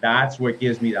what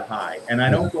gives me the high. And I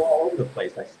don't go all over the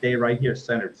place. I stay right here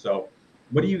centered. So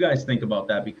what do you guys think about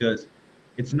that? Because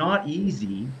it's not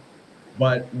easy,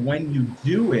 but when you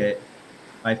do it,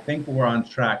 I think we're on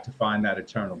track to find that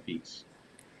eternal peace.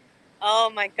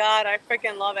 Oh my God, I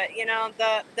freaking love it. You know,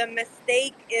 the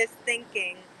mistake is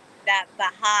thinking that the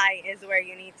high is where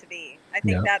you need to be. I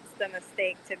think that's the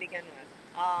mistake to begin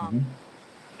with.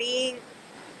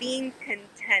 Being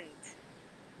content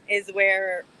is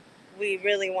where we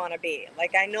really want to be.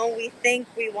 Like, I know we think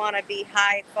we want to be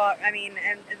high. I mean,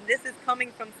 and this is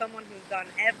coming from someone who's done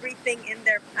everything in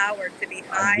their power to be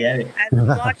high as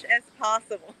much as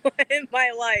possible in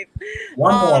my life.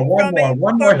 One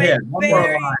more hit, one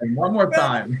more line, one more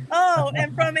time.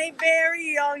 And from a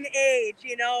very young age,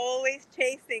 you know, always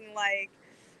chasing but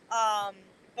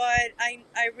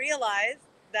I realized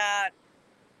that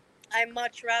I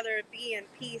much rather be in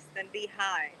peace than be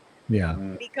high. Yeah.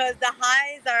 Because the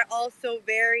highs are also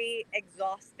very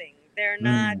exhausting. They're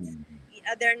not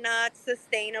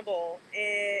sustainable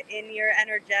in your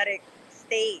energetic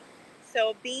state.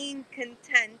 So being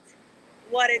content,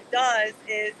 what it does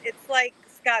is, it's like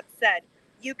Scott said,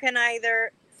 you can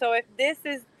either, so if this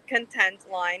is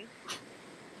content line,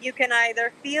 you can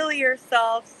either feel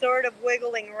yourself sort of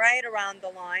wiggling right around the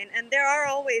line, and there are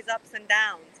always ups and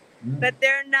downs, but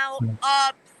they're now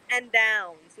ups and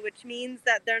downs, which means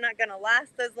that they're not going to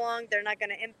last as long, they're not going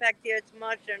to impact you as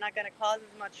much, they're not going to cause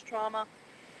as much trauma.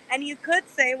 And you could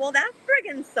say, well, that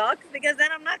friggin' sucks, because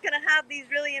then I'm not going to have these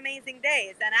really amazing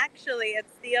days. And actually,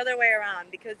 it's the other way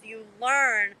around, because you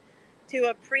learn to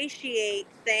appreciate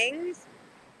things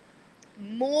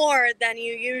more than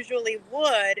you usually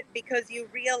would, because you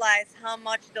realize how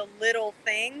much the little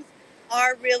things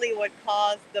are really what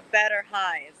cause the better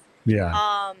highs.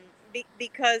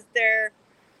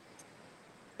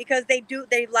 Because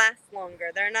they last longer.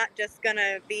 They're not just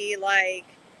gonna be like,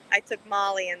 I took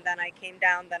Molly and then I came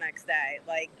down the next day.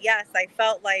 Like, yes, I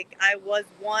felt like I was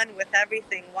one with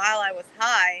everything while I was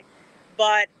high,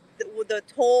 but the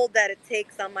toll that it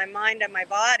takes on my mind and my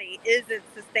body isn't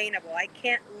sustainable. I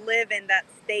can't live in that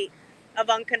state of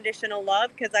unconditional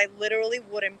love, because I literally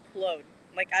would implode.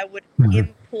 Like, I would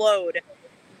implode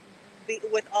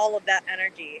with all of that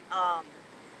energy,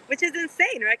 which is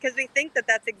insane, right? Because we think that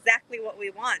that's exactly what we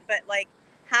want. But, like,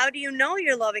 how do you know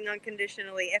you're loving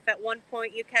unconditionally if at one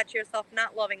point you catch yourself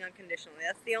not loving unconditionally?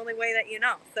 That's the only way that you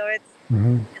know. So it's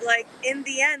like, in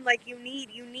the end, like, you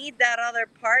need that other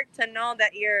part to know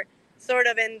that you're sort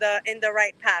of in the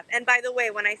right path. And by the way,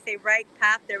 when I say right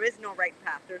path, there is no right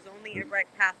path. There's only a right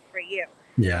path for you.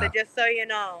 So just so you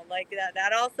know, like,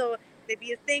 that also, if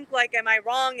you think like, am I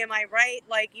wrong, am I right,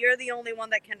 like, you're the only one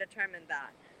that can determine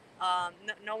that.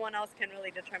 No one else can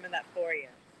really determine that for you.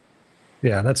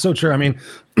 Yeah, that's so true. I mean,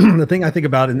 the thing I think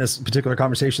about in this particular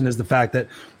conversation is the fact that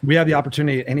we have the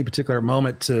opportunity at any particular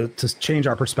moment to change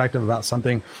our perspective about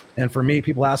something. And for me,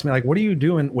 people ask me like, what are you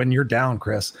doing when you're down,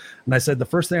 Chris? And I said, the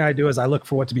first thing I do is I look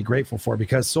for what to be grateful for,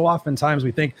 because so oftentimes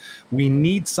we think we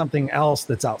need something else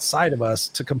that's outside of us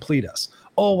to complete us.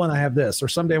 Oh, when I have this, or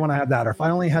someday when I have that, or if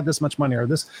I only had this much money or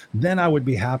this, then I would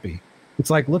be happy. It's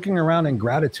like looking around in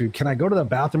gratitude. Can I go to the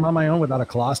bathroom on my own without a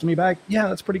colostomy bag? Yeah,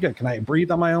 that's pretty good. Can I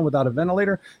breathe on my own without a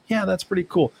ventilator? Yeah, that's pretty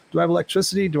cool. Do I have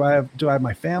electricity? Do I have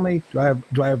my family? Do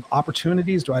I have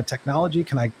opportunities? Do I have technology?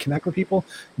 Can I connect with people?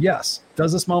 Yes.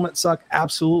 Does this moment suck?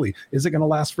 Absolutely. Is it going to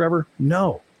last forever?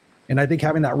 No. And I think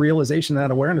having that realization,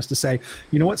 that awareness to say,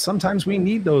 you know what, sometimes we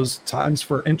need those times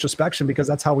for introspection, because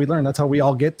that's how we learn. That's how we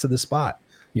all get to the spot.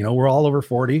 You know, we're all over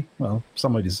 40. Well,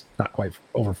 somebody's not quite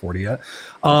over 40 yet.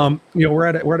 You know, we're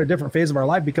at a different phase of our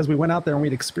life because we went out there and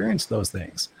we'd experienced those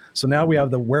things. So now we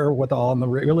have the wherewithal and the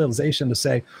realization to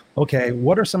say, okay,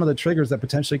 what are some of the triggers that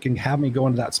potentially can have me go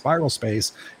into that spiral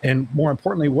space? And more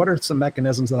importantly, what are some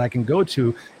mechanisms that I can go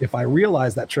to if I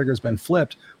realize that trigger's been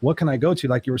flipped? What can I go to?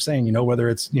 Like you were saying, you know, whether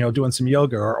it's, you know, doing some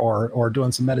yoga or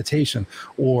doing some meditation,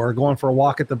 or going for a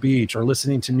walk at the beach, or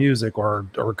listening to music, or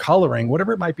coloring,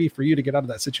 whatever it might be for you to get out of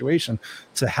that situation,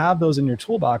 to have those in your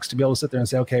toolbox to be able to sit there and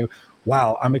say, okay,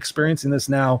 wow, I'm experiencing this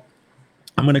now.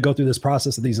 I'm going to go through this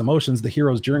process of these emotions, the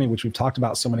hero's journey, which we've talked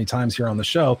about so many times here on the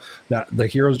show, that the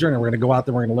hero's journey, we're going to go out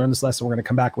there, we're going to learn this lesson, we're going to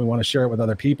come back, and we want to share it with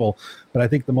other people. But I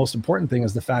think the most important thing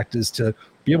is the fact is to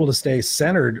be able to stay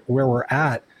centered where we're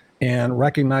at and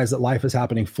recognize that life is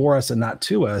happening for us and not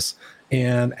to us,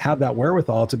 and have that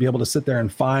wherewithal to be able to sit there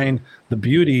and find the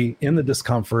beauty in the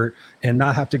discomfort and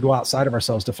not have to go outside of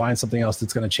ourselves to find something else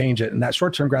that's going to change it. And that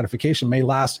short-term gratification may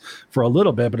last for a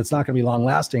little bit, but it's not going to be long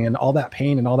lasting. And all that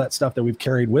pain and all that stuff that we've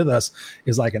carried with us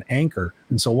is like an anchor.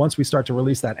 And so once we start to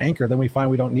release that anchor, then we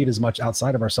find we don't need as much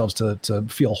outside of ourselves to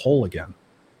feel whole again.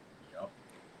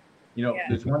 You know,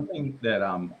 there's one thing that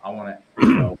I want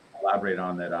to elaborate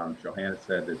on that Johanna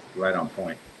said that's right on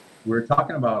point. We're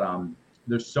talking about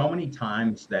there's so many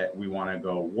times that we want to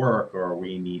go work, or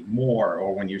we need more,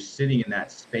 or when you're sitting in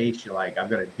that space, you're like, I've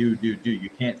got to do. You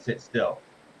can't sit still.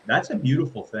 That's a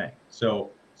beautiful thing. So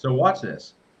watch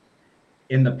this.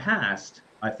 In the past,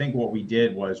 I think what we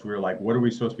did was we were like, what are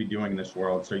we supposed to be doing in this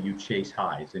world? So you chase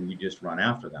highs and you just run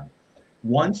after them.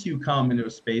 Once you come into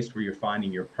a space where you're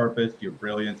finding your purpose, your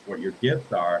brilliance, what your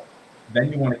gifts are,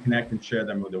 then you want to connect and share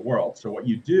them with the world. So what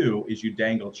you do is you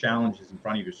dangle challenges in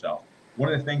front of yourself.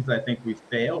 One of the things that I think we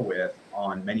fail with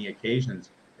on many occasions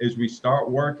is we start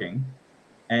working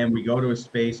and we go to a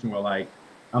space and we're like,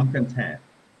 I'm content.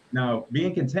 Now,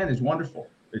 being content is wonderful.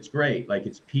 It's great. Like,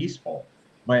 it's peaceful.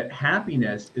 But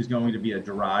happiness is going to be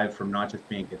derived from not just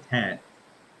being content.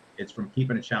 It's from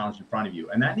keeping a challenge in front of you.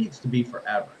 And that needs to be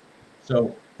forever.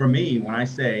 So for me, when I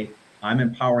say I'm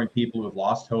empowering people who've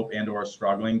lost hope and or are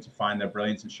struggling to find their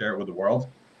brilliance and share it with the world,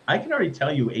 I can already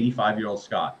tell you, 85-year-old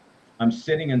Scott, I'm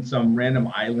sitting in some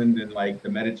random island in like the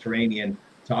Mediterranean,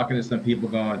 talking to some people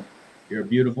going, you're a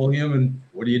beautiful human.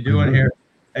 What are you doing here?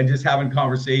 And just having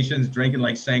conversations, drinking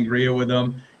like sangria with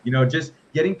them, you know, just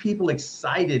getting people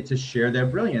excited to share their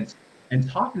brilliance and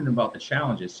talking to them about the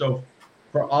challenges. So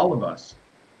for all of us,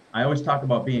 I always talk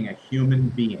about being a human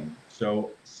being.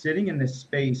 So sitting in this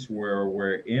space where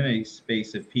we're in a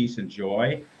space of peace and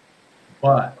joy,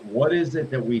 but what is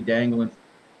it that we dangle in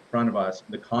front of us?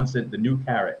 The new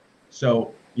carrot.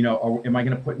 So, you know, am I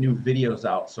going to put new videos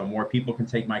out so more people can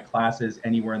take my classes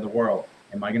anywhere in the world?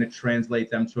 Am I going to translate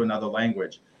them to another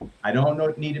language? I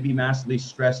don't need to be massively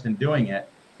stressed in doing it,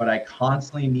 but I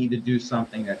constantly need to do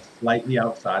something that's slightly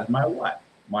outside of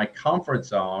my comfort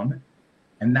zone.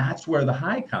 And that's where the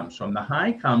high comes from. The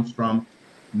high comes from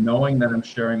knowing that I'm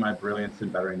sharing my brilliance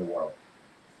and bettering the world.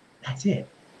 That's it.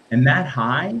 And that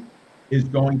high is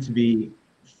going to be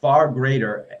far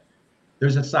greater.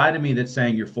 There's a side of me that's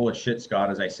saying you're full of shit, Scott,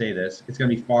 as I say this. It's going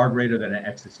to be far greater than an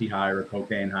ecstasy high or a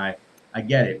cocaine high. I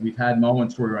get it. We've had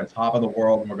moments where we're on top of the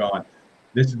world and we're going,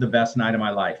 this is the best night of my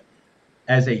life.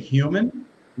 As a human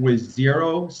with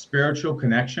zero spiritual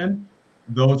connection,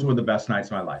 those were the best nights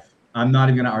of my life. I'm not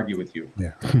even going to argue with you.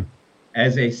 Yeah.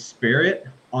 As a spirit,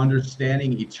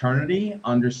 understanding eternity,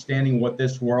 understanding what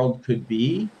this world could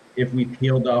be if we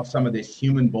peeled off some of this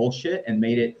human bullshit and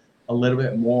made it a little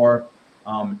bit more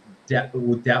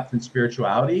depth and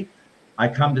spirituality, I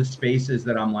come to spaces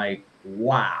that I'm like,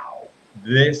 wow,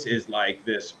 this is like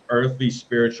this earthly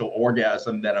spiritual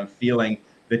orgasm that I'm feeling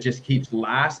that just keeps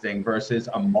lasting versus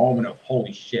a moment of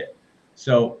holy shit.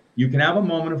 So you can have a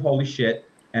moment of holy shit,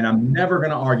 and I'm never going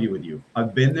to argue with you.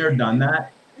 I've been there, done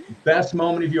that. Best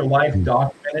moment of your life,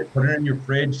 document it, put it in your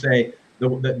fridge, say,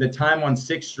 The time on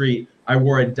 6th Street, I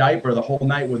wore a diaper the whole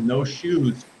night with no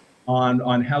shoes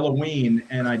on Halloween,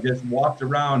 and I just walked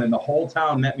around, and the whole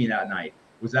town met me that night.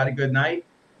 Was that a good night?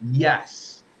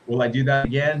 Yes. Will I do that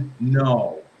again?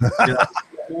 No. Did I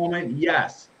that moment?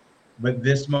 Yes. But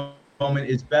this moment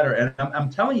is better. And I'm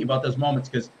telling you about those moments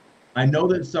because I know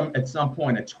that at some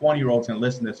point a 20-year-old's gonna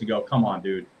listen to this and go, come on,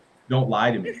 dude, don't lie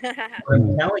to me. What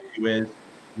I'm telling you is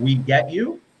we get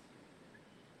you.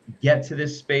 Get to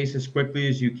this space as quickly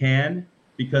as you can,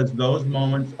 because those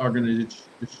moments are going to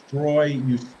destroy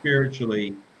you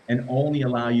spiritually and only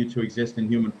allow you to exist in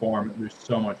human form. There's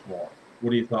so much more.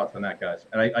 What are your thoughts on that, guys?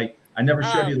 And I never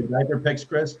showed you the diaper pics,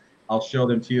 Chris. I'll show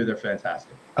them to you. They're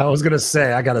fantastic. I was going to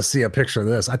say, I got to see a picture of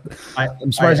this.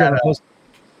 I'm surprised you haven't posted.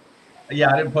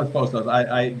 Yeah, I didn't post those.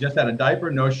 I just had a diaper,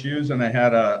 no shoes, and I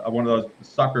had one of those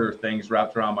sucker things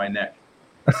wrapped around my neck.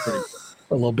 A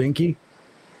little binky.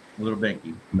 A little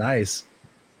binky. Nice.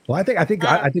 Well, I think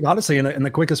honestly, in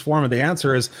the quickest form of the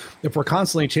answer is, if we're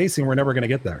constantly chasing, we're never going to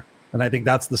get there. And I think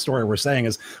that's the story we're saying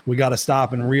is we got to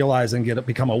stop and realize and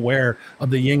become aware of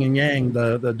the yin and yang,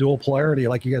 the dual polarity,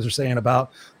 like you guys are saying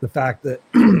about the fact that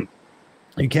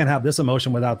you can't have this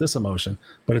emotion without this emotion,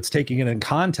 but it's taking it in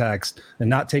context and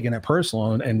not taking it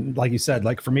personal. And like you said,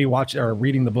 like for me,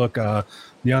 reading the book, The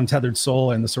Untethered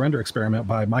Soul and the Surrender Experiment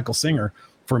by Michael Singer,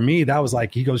 for me, that was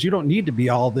like, he goes, you don't need to be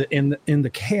all in the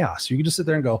chaos. You can just sit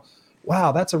there and go,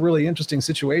 wow, that's a really interesting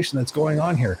situation that's going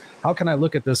on here. How can I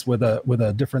look at this with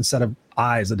a different set of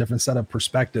eyes, a different set of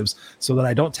perspectives, so that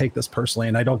I don't take this personally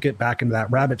and I don't get back into that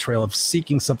rabbit trail of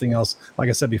seeking something else, like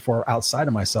I said before, outside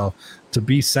of myself, to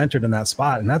be centered in that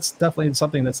spot. And that's definitely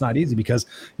something that's not easy, because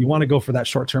you want to go for that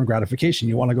short-term gratification.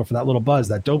 You want to go for that little buzz,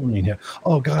 that dopamine hit.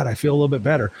 Oh God, I feel a little bit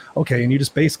better. Okay. And you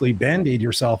just basically band-aid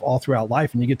yourself all throughout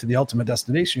life, and you get to the ultimate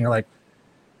destination. You're like,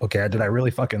 okay, did I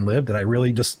really fucking live? Did I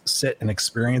really just sit and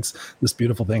experience this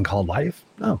beautiful thing called life?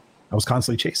 No, I was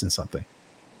constantly chasing something.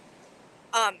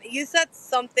 You said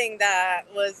something that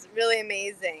was really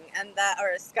amazing,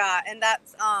 Scott, and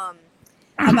that's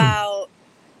about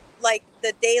like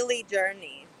the daily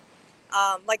journey.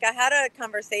 Like I had a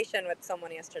conversation with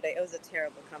someone yesterday. It was a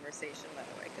terrible conversation, by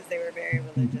the way, because they were very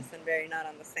religious and very not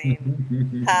on the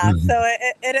same path. So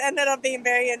it ended up being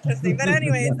very interesting. But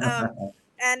anyways,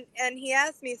 and he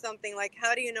asked me something like,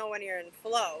 how do you know when you're in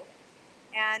flow?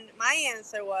 And my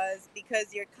answer was,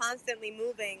 because you're constantly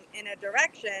moving in a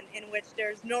direction in which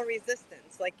there's no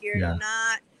resistance. Like you're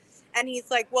not. And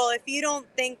he's like, well, if you don't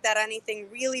think that anything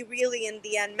really, really in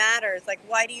the end matters, like,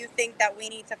 why do you think that we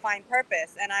need to find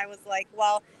purpose? And I was like,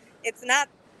 well, it's not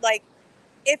like,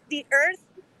 if the earth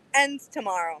ends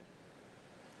tomorrow,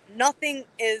 nothing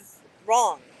is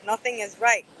wrong. Nothing is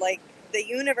right. Like the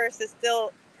universe is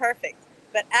still perfect.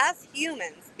 But as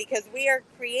humans, because we are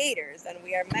creators and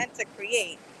we are meant to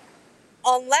create,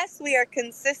 unless we are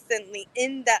consistently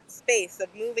in that space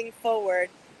of moving forward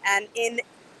and in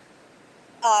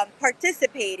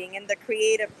participating in the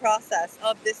creative process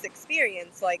of this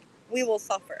experience, like, we will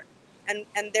suffer. And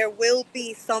there will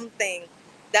be something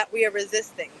that we are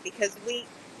resisting, because we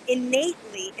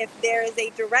innately, if there is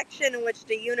a direction in which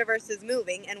the universe is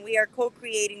moving and we are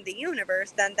co-creating the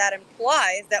universe, then that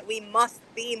implies that we must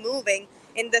be moving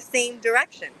in the same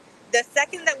direction. The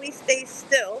second that we stay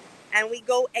still and we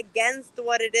go against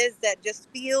what it is that just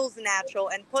feels natural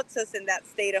and puts us in that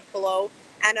state of flow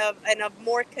and of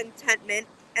more contentment,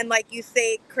 and like you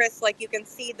say, Chris, like you can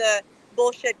see the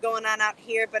bullshit going on out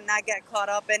here but not get caught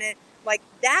up in it, like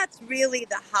that's really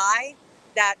the high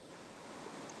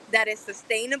that is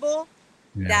sustainable,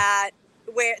 that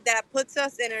puts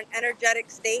us in an energetic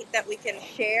state that we can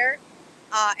share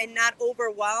and not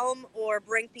overwhelm or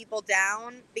bring people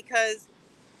down, because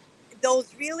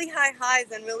those really high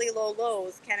highs and really low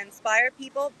lows can inspire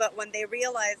people, but when they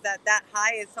realize that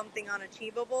high is something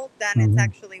unachievable, then it's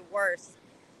actually worse.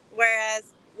 Whereas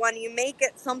when you make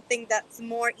it something that's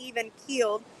more even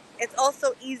keeled, it's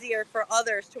also easier for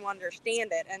others to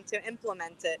understand it and to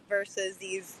implement it versus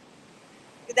these.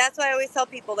 That's why I always tell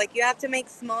people, like, you have to make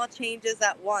small changes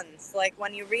at once. Like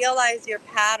when you realize your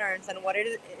patterns and what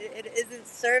it isn't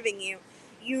serving you,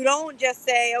 you don't just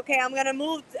say, okay, I'm going to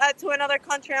move to another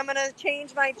country. I'm going to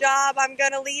change my job. I'm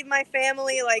going to leave my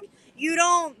family. Like, you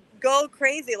don't go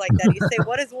crazy like that. You say,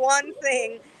 what is one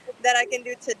thing that I can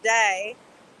do today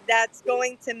that's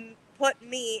going to put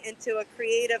me into a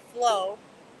creative flow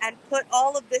and put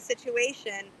all of this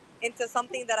situation into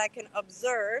something that I can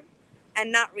observe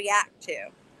and not react to.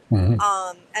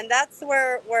 And that's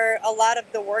where a lot of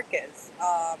the work is,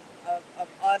 of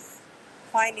us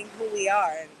finding who we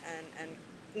are and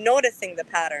noticing the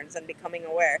patterns and becoming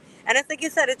aware. And it's like you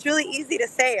said, it's really easy to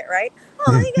say it, right?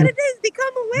 All you gotta do is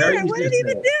become Very aware. What easy are to you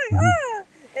say even it. doing? Ah,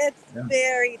 it's Yeah.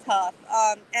 very tough.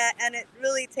 And it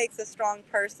really takes a strong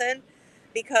person,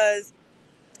 because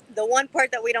the one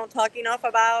part that we don't talk enough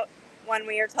about when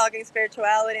we are talking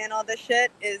spirituality and all this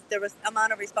shit is the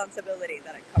amount of responsibility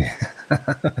that it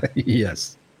comes with.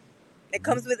 Yes. It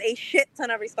comes with a shit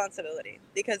ton of responsibility,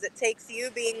 because it takes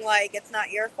you being like, it's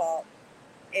not your fault.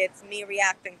 It's me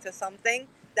reacting to something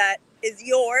that is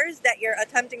yours that you're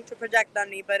attempting to project on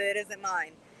me, but it isn't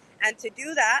mine. And to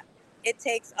do that, it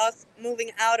takes us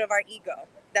moving out of our ego,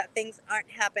 that things aren't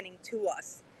happening to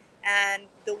us. And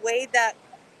the way that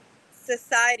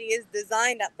society is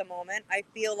designed at the moment, I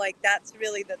feel like that's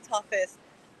really the toughest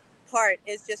part,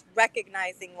 is just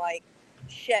recognizing like,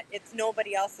 shit, it's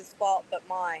nobody else's fault but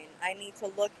mine. I need to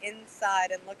look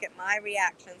inside and look at my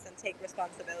reactions and take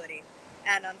responsibility.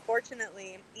 And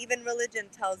unfortunately, even religion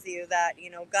tells you that,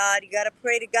 you know, God, you got to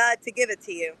pray to God to give it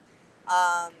to you.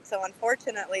 So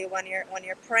unfortunately, when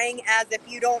you're praying as if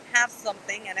you don't have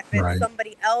something, and if it's Right.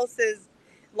 somebody else's,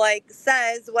 like,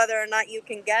 says whether or not you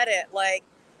can get it, like,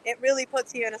 it really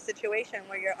puts you in a situation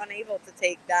where you're unable to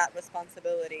take that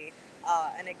responsibility.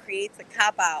 And it creates a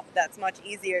cop-out that's much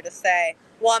easier to say,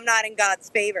 well, I'm not in God's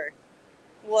favor.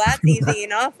 Well, that's easy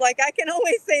enough. Like, I can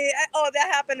always say, oh,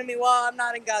 that happened to me. Well, I'm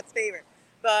not in God's favor.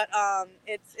 But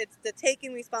it's the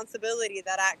taking responsibility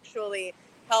that actually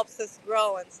helps us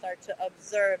grow and start to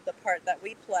observe the part that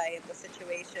we play in the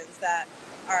situations that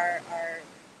are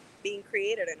being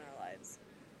created in our lives.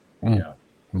 Yeah.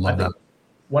 Love that.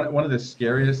 One of the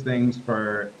scariest things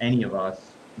for any of us,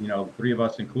 you know, the three of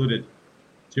us included,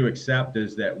 to accept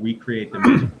is that we create the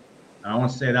misery. And I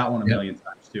want to say that one a million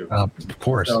times too. Of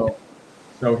course.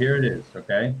 So here it is,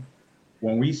 okay?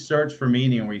 When we search for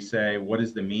meaning and we say, what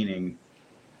is the meaning?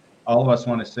 All of us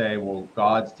want to say, well,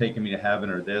 God's taking me to heaven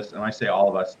or this. And I say all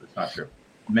of us, that's not true.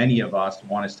 Many of us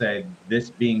want to say, this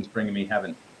being's bringing me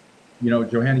heaven. You know,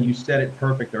 Johanna, you said it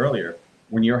perfect earlier.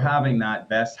 When you're having that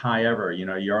best high ever, you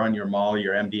know, you're on your Molly,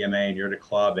 your MDMA, and you're at a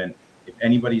club. And if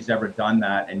anybody's ever done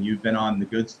that and you've been on the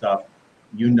good stuff,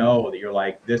 you know that you're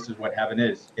like, this is what heaven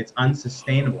is. It's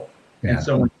unsustainable. Yeah. And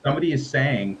so when somebody is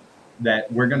saying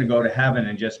that we're going to go to heaven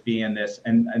and just be in this,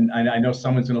 and I know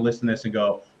someone's going to listen to this and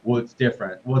go, well, it's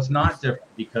different. Well, it's not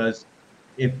different, because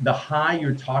if the high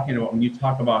you're talking about, when you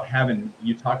talk about heaven,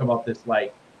 you talk about this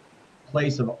like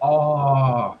place of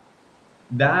awe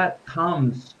that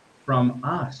comes from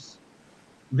us.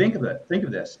 Think of it. Think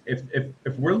of this.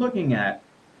 If we're looking at,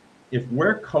 if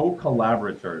we're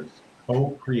co-collaborators,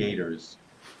 co-creators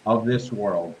of this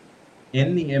world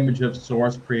in the image of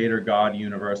source, creator, God,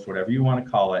 universe, whatever you want to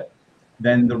call it,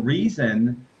 then the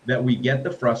reason that we get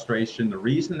the frustration, the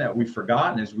reason that we've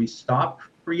forgotten, is we stopped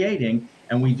creating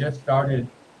and we just started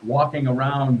walking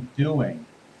around doing,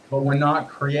 but we're not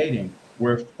creating.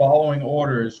 We're following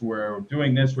orders. We're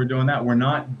doing this, we're doing that. We're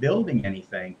not building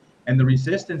anything. And the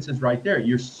resistance is right there.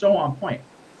 You're so on point.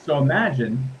 So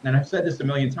imagine, and I've said this a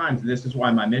million times, and this is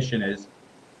why my mission is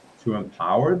to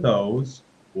empower those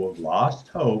who have lost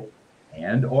hope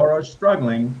and or are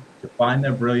struggling to find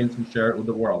their brilliance and share it with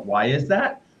the world. Why is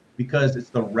that? Because it's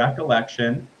the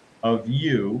recollection of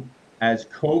you as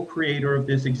co-creator of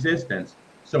this existence.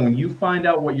 So when you find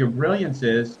out what your brilliance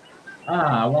is,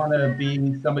 I want to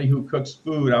be somebody who cooks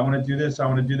food. I want to do this. I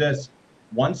want to do this.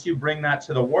 Once you bring that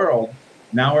to the world,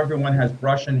 now everyone has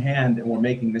brush in hand and we're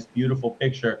making this beautiful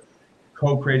picture,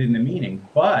 co-creating the meaning.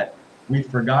 But we've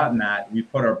forgotten that. We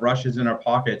put our brushes in our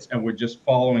pockets and we're just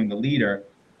following the leader,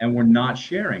 and we're not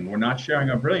sharing. We're not sharing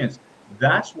our brilliance.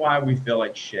 That's why we feel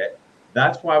like shit.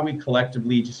 That's why we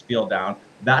collectively just feel down.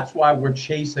 That's why we're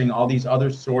chasing all these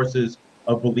other sources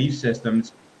of belief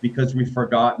systems, because we've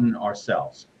forgotten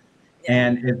ourselves. Yeah.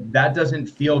 And if that doesn't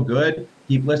feel good,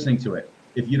 keep listening to it.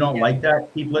 If you don't like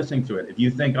that, keep listening to it. If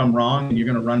you think I'm wrong and you're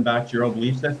going to run back to your old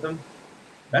belief system,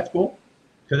 that's cool.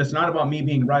 Because it's not about me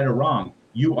being right or wrong.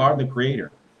 You are the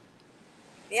creator.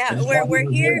 Yeah,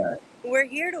 we're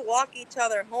here to walk each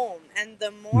other home. And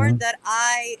the more that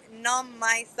I numb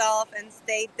myself and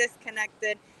stay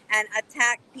disconnected and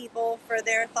attack people for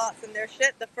their thoughts and their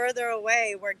shit, the further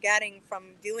away we're getting from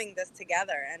doing this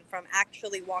together and from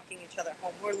actually walking each other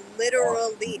home. We're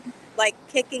literally like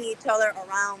kicking each other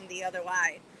around the other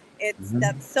way.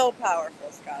 That's so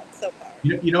powerful, Scott. So powerful.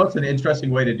 You know, it's an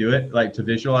interesting way to do it, like to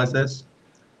visualize this.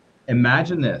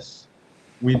 Imagine this.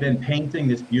 We've been painting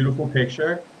this beautiful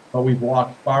picture, but we've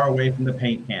walked far away from the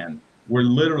paint can. We're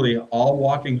literally all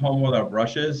walking home with our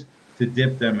brushes to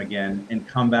dip them again and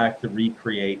come back to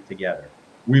recreate together.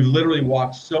 We've literally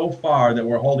walked so far that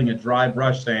we're holding a dry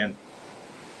brush saying,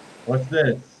 what's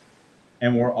this?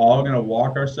 and we're all going to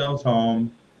walk ourselves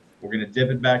home. We're going to dip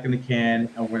it back in the can,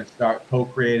 and we're going to start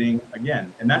co-creating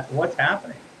again. And that's what's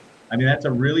happening. I mean, that's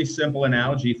a really simple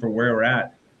analogy for where we're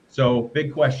at. So,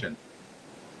 big question.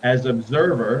 As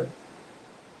observer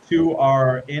to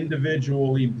our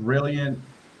individually brilliant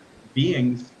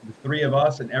beings, the three of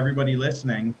us and everybody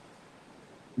listening,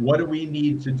 what do we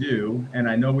need to do? And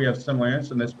I know we have similar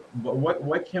answers on this, but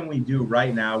what can we do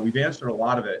right now? We've answered a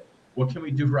lot of it. What can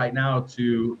we do right now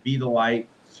to be the light,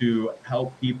 to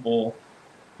help people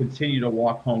continue to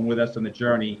walk home with us on the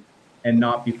journey and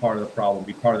not be part of the problem,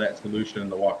 be part of that solution in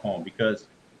the walk home? Because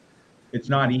it's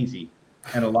not easy.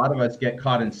 And a lot of us get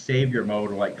caught in savior mode.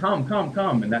 We're like, come, come,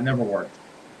 come. And that never works.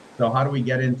 So how do we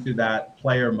get into that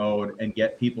player mode and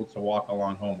get people to walk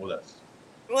along home with us?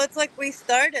 Well, it's like we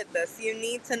started this. You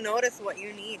need to notice what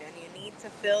you need, and you need to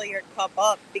fill your cup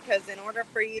up, because in order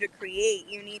for you to create,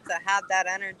 you need to have that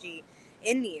energy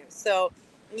in you. So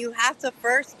you have to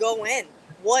first go in.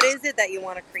 What is it that you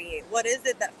want to create? What is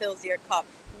it that fills your cup?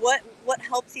 What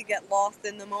helps you get lost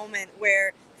in the moment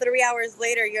where 3 hours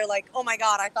later you're like, oh my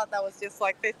God, I thought that was just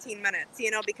like 15 minutes,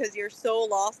 because you're so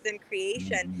lost in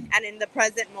creation and in the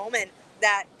present moment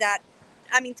that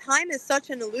I mean, time is such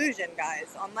an illusion,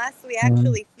 guys. Unless we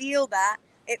actually feel that,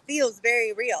 it feels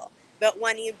very real. But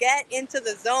when you get into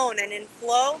the zone and in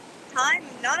flow, time,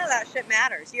 none of that shit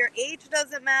matters. Your age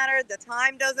doesn't matter. The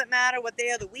time doesn't matter. What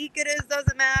day of the week it is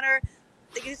doesn't matter.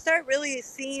 You start really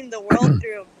seeing the world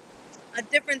through a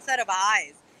different set of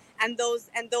eyes. And those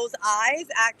eyes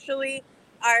actually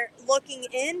are looking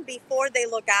in before they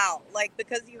look out, like,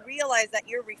 because you realize that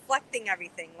you're reflecting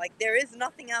everything, like there is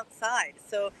nothing outside.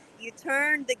 So you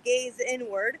turn the gaze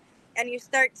inward and you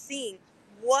start seeing,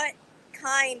 what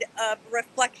kind of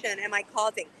reflection am I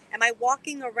causing? Am I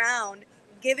walking around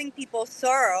giving people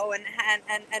sorrow and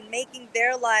making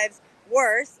their lives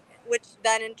worse, which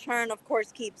then in turn of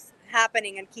course keeps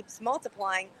happening and keeps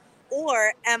multiplying?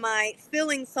 Or am I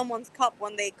filling someone's cup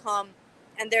when they come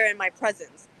and they're in my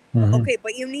presence? Okay,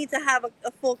 but you need to have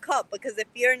a full cup, because if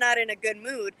you're not in a good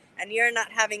mood and you're not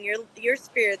having your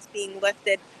spirits being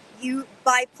lifted, you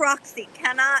by proxy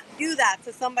cannot do that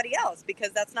to somebody else,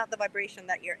 because that's not the vibration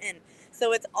that you're in.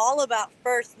 So it's all about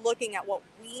first looking at what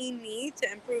we need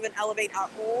to improve and elevate our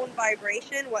own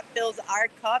vibration, what fills our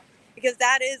cup, because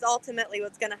that is ultimately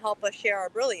what's going to help us share our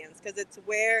brilliance, because it's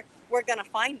where we're going to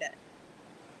find it.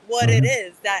 What it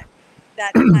is that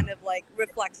kind of like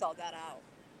reflects all that out.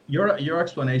 Your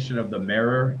explanation of the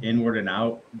mirror inward and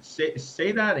out,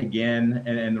 say that again.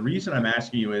 And the reason I'm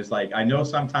asking you is, like, I know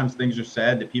sometimes things are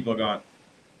said that people are going,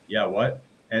 yeah, what?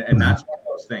 And that's one of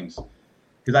those things.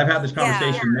 Because I've had this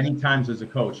conversation many times as a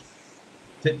coach.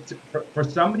 For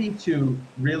somebody to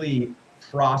really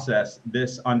process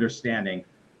this understanding.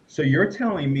 So you're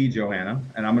telling me, Johanna,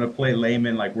 and I'm going to play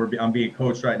layman, like I'm being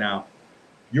coached right now.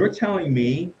 You're telling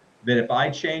me that if I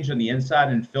change on the inside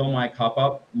and fill my cup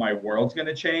up, my world's going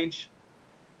to change?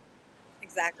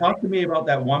 Exactly. Talk to me about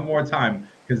that one more time,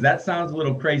 because that sounds a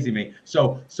little crazy to me.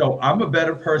 So I'm a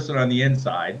better person on the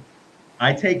inside.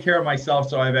 I take care of myself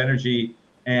so I have energy,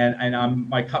 and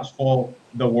my cup's full.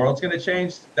 The world's going to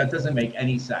change? That doesn't make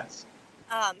any sense.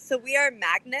 So we are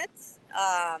magnets,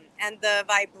 and the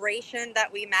vibration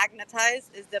that we magnetize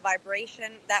is the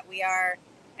vibration that we are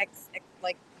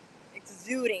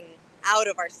exuding out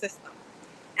of our system.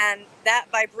 And that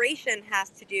vibration has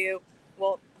to do,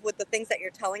 well, with the things that you're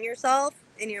telling yourself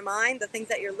in your mind, the things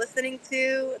that you're listening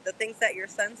to, the things that your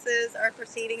senses are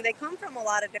perceiving. They come from a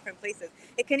lot of different places.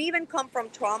 It can even come from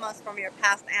traumas from your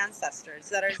past ancestors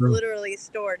that are literally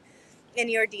stored in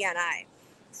your DNA.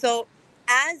 So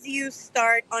as you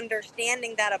start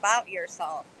understanding that about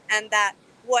yourself, and that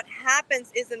what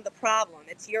happens isn't the problem,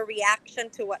 it's your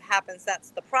reaction to what happens that's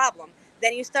the problem,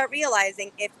 then you start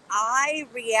realizing, if I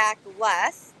react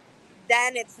less,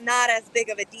 then it's not as big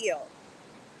of a deal.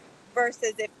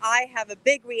 Versus if I have a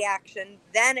big reaction,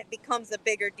 then it becomes a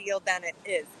bigger deal than it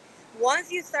is.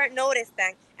 Once you start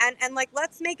noticing, and like,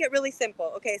 let's make it really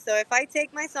simple. Okay, so if I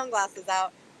take my sunglasses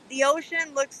out, the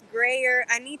ocean looks grayer.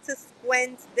 I need to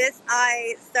squint. This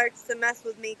eye starts to mess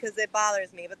with me because it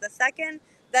bothers me. But the second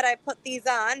that I put these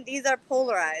on, these are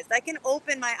polarized. I can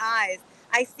open my eyes.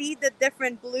 I see the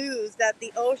different blues that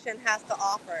the ocean has to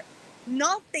offer.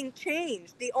 Nothing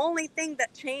changed. The only thing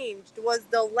that changed was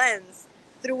the lens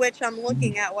through which I'm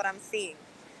looking at what I'm seeing.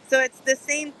 So it's the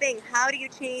same thing. How do you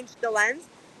change the lens?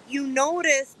 You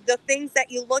notice the things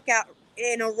that you look at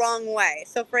in a wrong way.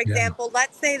 So for example,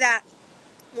 let's say that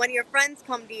when your friends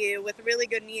come to you with really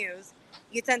good news,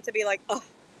 you tend to be like, oh,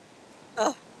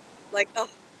 like, oh,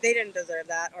 they didn't deserve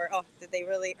that, or oh, did they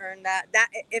really earn that? That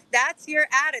if that's your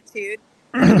attitude,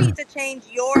 You need to change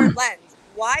your lens.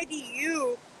 Why do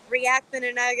you react in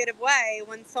a negative way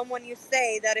when someone you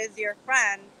say that is your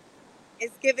friend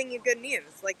is giving you good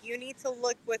news? Like, you need to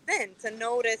look within to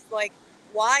notice, like,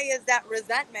 why is that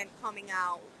resentment coming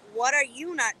out? What are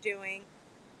you not doing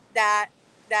that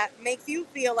makes you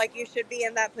feel like you should be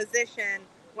in that position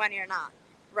when you're not,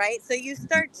 right? So you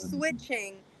start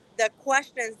switching the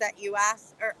questions that you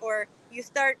ask, or you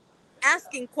start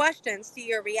asking questions to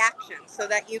your reaction so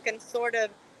that you can sort of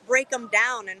break them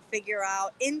down and figure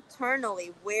out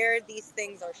internally where these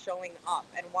things are showing up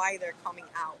and why they're coming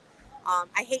out.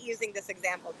 I hate using this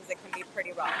example because it can be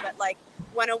pretty rough, but like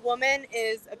when a woman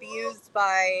is abused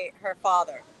by her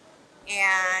father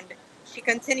and she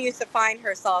continues to find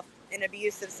herself in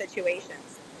abusive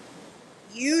situations,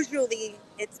 usually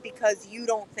it's because you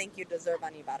don't think you deserve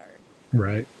any better.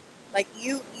 Right. Like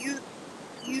you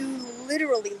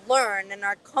literally learn and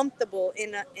are comfortable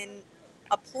in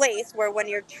a place where when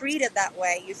you're treated that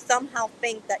way, you somehow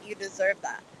think that you deserve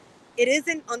that. It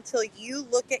isn't until you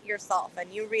look at yourself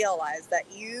and you realize that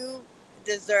you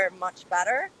deserve much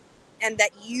better and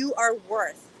that you are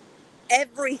worth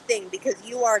everything because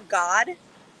you are God,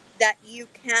 that you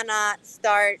cannot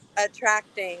start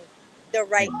attracting the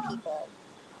right people.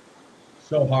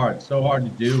 So hard to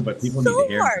do, but people need to So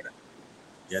hear hard. that.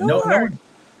 Yeah, So no hard. one,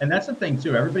 and that's the thing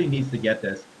too. Everybody needs to get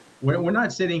this. We're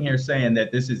not sitting here saying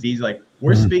that this is easy. Like,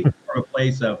 we're speaking from a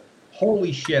place of,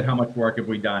 holy shit, how much work have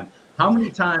we done? How many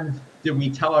times did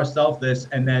we tell ourselves this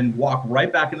and then walk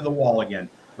right back into the wall again?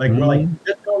 Like, we're like,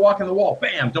 just don't walk in the wall,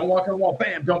 bam, don't walk in the wall,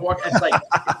 bam, don't walk. It's like,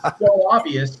 it's so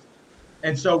obvious.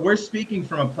 And so we're speaking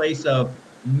from a place of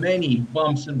many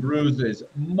bumps and bruises,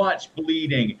 much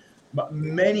bleeding,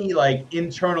 many like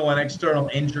internal and external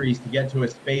injuries to get to a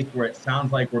space where it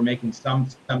sounds like we're making some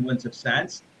semblance of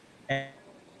sense.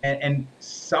 And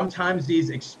sometimes these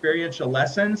experiential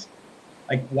lessons,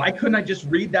 like, why couldn't I just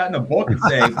read that in a book and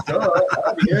say, duh,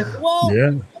 obvious? Well,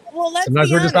 Yeah. let's Sometimes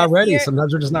be we're honest. just not ready.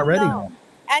 Sometimes we're just not ready. No.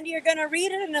 And you're going to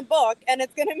read it in a book and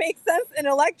it's going to make sense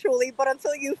intellectually, but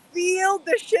until you feel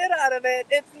the shit out of it,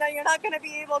 you're not going to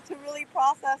be able to really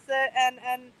process it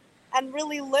and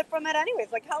really live from it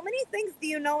anyways. Like, how many things do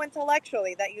you know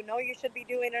intellectually that you know you should be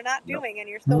doing or not doing, and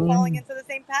you're still falling into the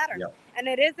same patterns? Yep. And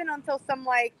it isn't until some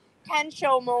like 10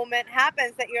 show moment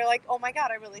happens that you're like, oh my God,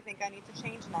 I really think I need to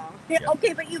change now. Yep.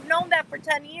 Okay, but you've known that for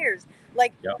 10 years.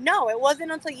 Like, no, it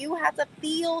wasn't until you had to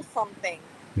feel something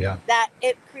that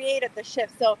it created the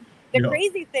shift. So the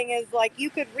crazy thing is, like, you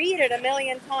could read it a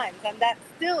million times and that's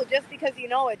still, just because you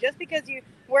know it, just because you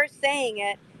were saying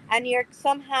it and you're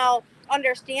somehow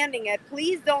understanding it,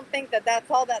 please don't think that that's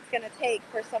all that's going to take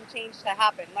for some change to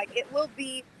happen. Like, it will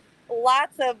be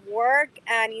lots of work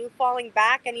and you falling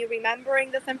back and you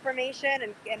remembering this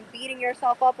information and beating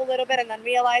yourself up a little bit and then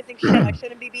realizing, shit, I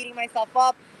shouldn't be beating myself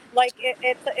up. Like,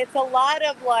 it's a lot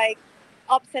of like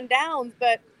ups and downs,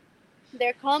 but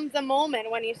there comes a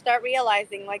moment when you start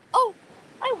realizing, like, oh,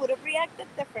 I would have reacted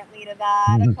differently to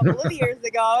that a couple of years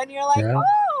ago. And you're like,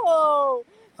 oh,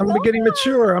 I'm getting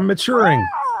mature. I'm maturing.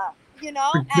 You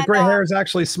know, the gray hair is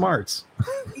actually smarts.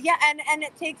 Yeah. And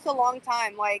it takes a long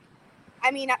time. Like, I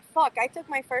mean, I took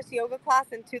my first yoga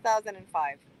class in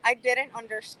 2005. I didn't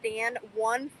understand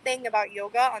one thing about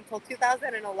yoga until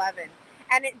 2011.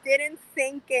 And it didn't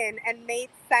sink in and made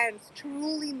sense,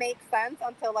 truly make sense,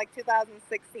 until like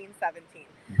 2016, 17.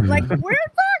 Like, we're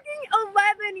talking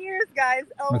 11 years, guys.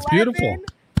 11 That's beautiful.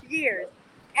 years.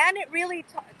 And it really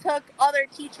took other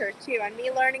teachers too, and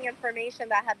me learning information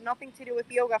that had nothing to do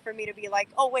with yoga for me to be like,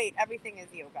 oh wait, everything is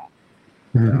yoga.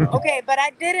 Okay, but I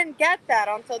didn't get that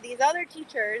until these other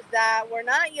teachers that were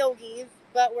not yogis,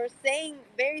 but were saying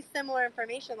very similar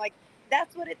information. Like,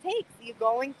 that's what it takes. You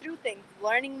going through things,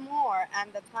 learning more,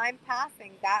 and the time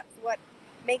passing, that's what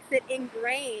makes it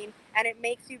ingrained, and it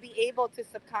makes you be able to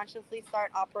subconsciously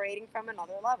start operating from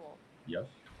another level. Yep.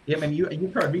 Yeah, I mean,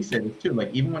 you've heard me say this too. Like,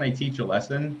 even when I teach a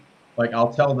lesson, like,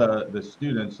 I'll tell the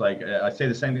students, like, I say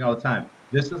the same thing all the time.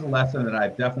 This is a lesson that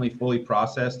I've definitely fully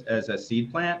processed as a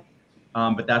seed plant,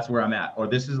 but that's where I'm at. Or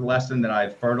this is a lesson that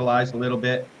I've fertilized a little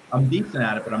bit. I'm decent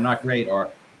at it, but I'm not great. Or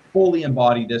fully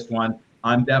embodied this one.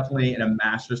 I'm definitely in a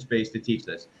master space to teach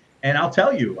this. And I'll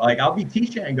tell you, like, I'll be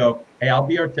teaching and go, hey, I'll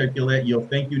be articulate. You'll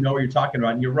think you know what you're talking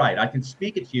about. And you're right. I can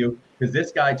speak it to you because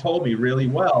this guy told me really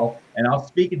well, and I'll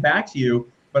speak it back to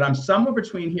you. But I'm somewhere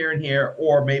between here and here,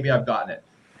 or maybe I've gotten it.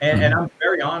 And I'm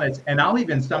very honest. And I'll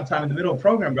even sometime in the middle of the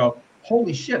program go,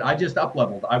 holy shit, I just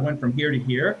up-leveled. I went from here to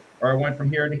here, or I went from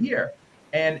here to here.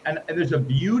 And there's a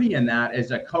beauty in that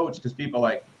as a coach, because people are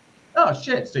like, oh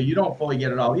shit, so you don't fully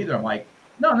get it all either. I'm like,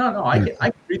 no. I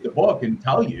can read the book and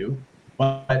tell you,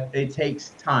 but it takes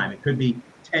time. It could be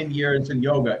 10 years in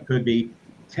yoga. It could be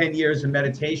 10 years in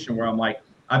meditation where I'm like,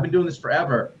 I've been doing this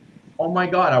forever. Oh my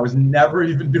God, I was never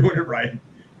even doing it right.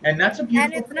 And that's a beautiful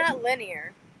And it's thing. not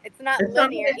linear. It's not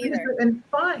linear either. And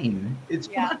fine. It's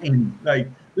fine. Like,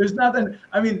 there's nothing.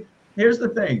 I mean, here's the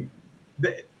thing.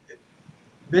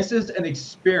 This is an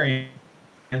experience.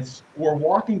 We're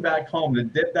walking back home to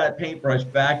dip that paintbrush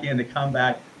back in to come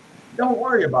back. Don't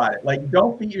worry about it. Like,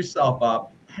 don't beat yourself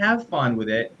up. Have fun with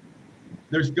it.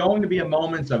 There's going to be a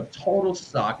moments of total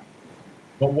suck.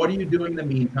 But what are you doing in the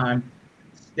meantime?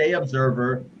 Stay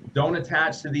observer. Don't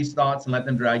attach to these thoughts and let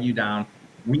them drag you down.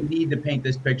 We need to paint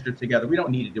this picture together. We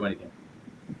don't need to do anything.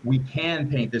 We can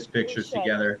paint this picture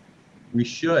together. We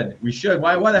should.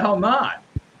 Why the hell not?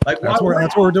 Like, that's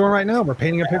what we're doing right now. We're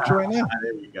painting a picture right now.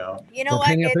 There you go. You know we're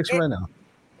painting a picture right now.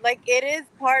 Like, it is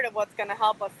part of what's going to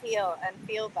help us heal and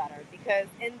feel better, because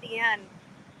in the end,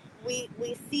 we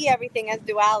see everything as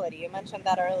duality. You mentioned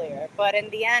that earlier, but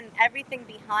in the end, everything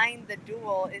behind the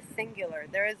dual is singular.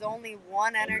 There is only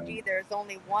one energy. There is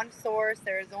only one source.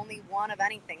 There is only one of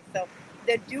anything. So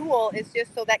the dual is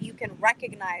just so that you can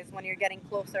recognize when you're getting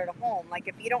closer to home. Like,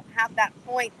 if you don't have that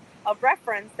point of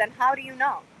reference, then how do you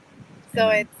know? So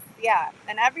it's,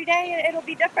 and every day it'll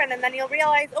be different, and then you'll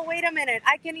realize, oh, wait a minute,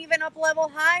 I can even up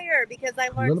level higher because I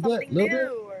learned something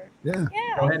new. Yeah.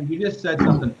 Go ahead. You just said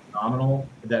something phenomenal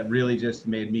that really just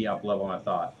made me up level my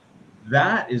thought.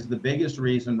 That is the biggest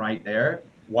reason right there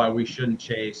why we shouldn't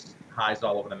chase highs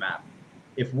all over the map.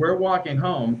 If we're walking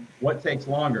home, what takes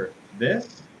longer,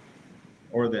 this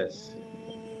or this?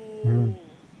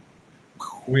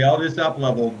 We all just up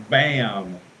level,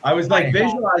 bam. I was like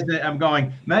visualizing it. I'm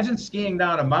going, imagine skiing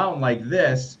down a mountain like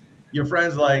this. Your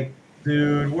friend's like,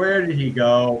 dude, where did he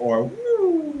go? Or,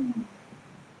 woo.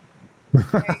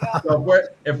 So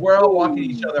if we're all walking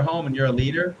each other home and you're a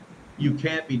leader, you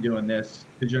can't be doing this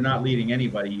because you're not leading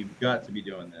anybody. You've got to be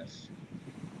doing this.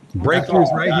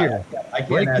 Breakthroughs right here.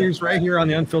 Breakthroughs right here on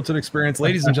the Unfiltered Experience.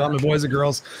 Ladies and gentlemen, boys and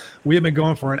girls, we have been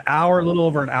going for an hour, a little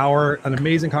over an hour, an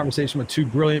amazing conversation with two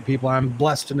brilliant people. I'm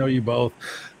blessed to know you both.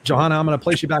 Johanna, I'm going to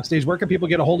place you backstage. Where can people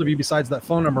get a hold of you besides that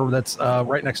phone number that's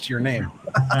right next to your name?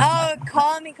 Oh,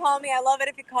 call me. I love it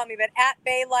if you call me, but at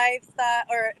Bay Lifestyle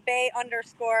or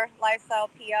Bay_Lifestyle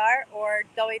PR or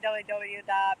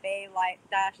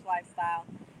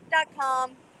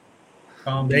www.bay-lifestyle.com.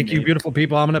 Thank you, beautiful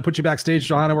people. I'm going to put you backstage,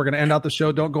 Johanna. We're going to end out the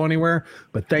show. Don't go anywhere.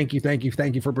 But thank you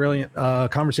for brilliant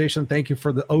conversation. Thank you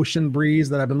for the ocean breeze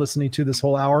that I've been listening to this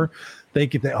whole hour.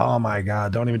 Thank you. Oh my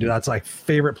God, don't even do that. It's like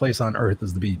favorite place on earth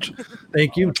is the beach.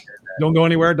 Thank you. Don't go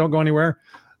anywhere.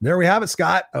 There we have it,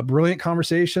 Scott. A brilliant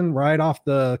conversation right off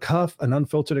the cuff, an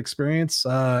unfiltered experience,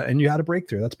 and you had a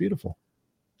breakthrough. That's beautiful.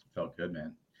 Felt good,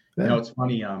 man. Yeah. You know, it's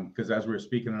funny because as we were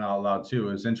speaking it out loud too,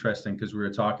 it was interesting because we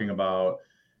were talking about,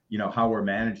 you know, how we're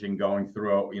managing going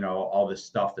through, you know, all this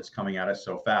stuff that's coming at us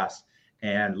so fast.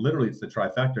 And literally it's the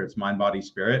trifecta. It's mind, body,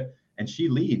 spirit. And she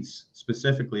leads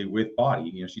specifically with body.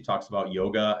 You know, she talks about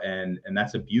yoga and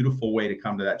that's a beautiful way to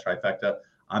come to that trifecta.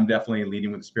 I'm definitely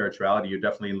leading with spirituality. You're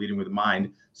definitely leading with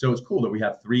mind. So it's cool that we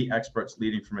have three experts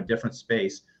leading from a different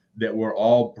space that we're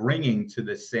all bringing to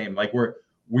the same, like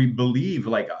we believe,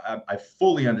 like I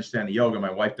fully understand the yoga.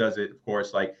 My wife does it, of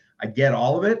course, like I get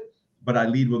all of it, but I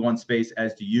lead with one space,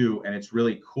 as do you. And it's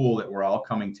really cool that we're all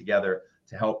coming together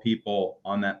to help people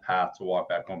on that path to walk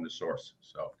back home to source.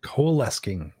 So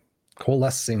coalescing,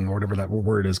 or whatever that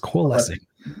word is, coalescing.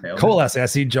 I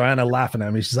see Johanna laughing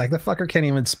at me. She's like, the fucker can't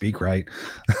even speak right.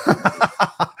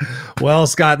 Well,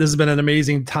 Scott, this has been an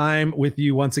amazing time with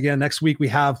you once again. Next week, we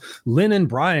have Lynn and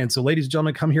Brian. So ladies and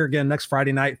gentlemen, come here again next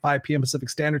Friday night, 5 p.m. Pacific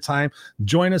Standard Time.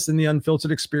 Join us in the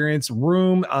Unfiltered Experience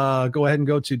room. Go ahead and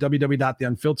go to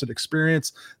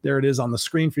www.theunfilteredexperience. There it is on the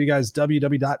screen for you guys,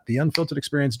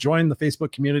 www.theunfilteredexperience. Join the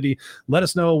Facebook community. Let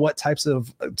us know what types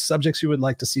of subjects you would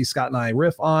like to see Scott and I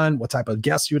riff on, what type of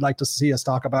guests you would like to see us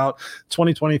talk about.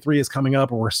 2023 is coming up,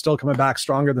 and we're still coming back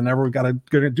stronger than ever. We've got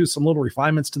to do some little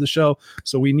refinements to the show.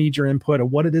 So we need your input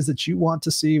of what it is that you want to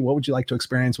see. What would you like to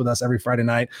experience with us every Friday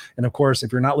night? And of course,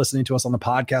 if you're not listening to us on the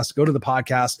podcast, go to the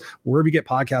podcast. Wherever you get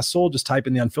podcasts sold, just type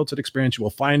in the Unfiltered Experience. You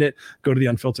will find it. Go to the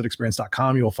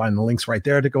unfilteredexperience.com. You will find the links right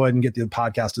there to go ahead and get the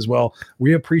podcast as well.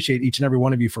 We appreciate each and every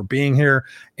one of you for being here.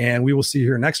 And we will see you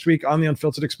here next week on the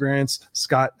Unfiltered Experience.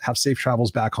 Scott, have safe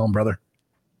travels back home, brother.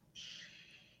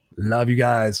 Love you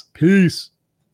guys. Peace.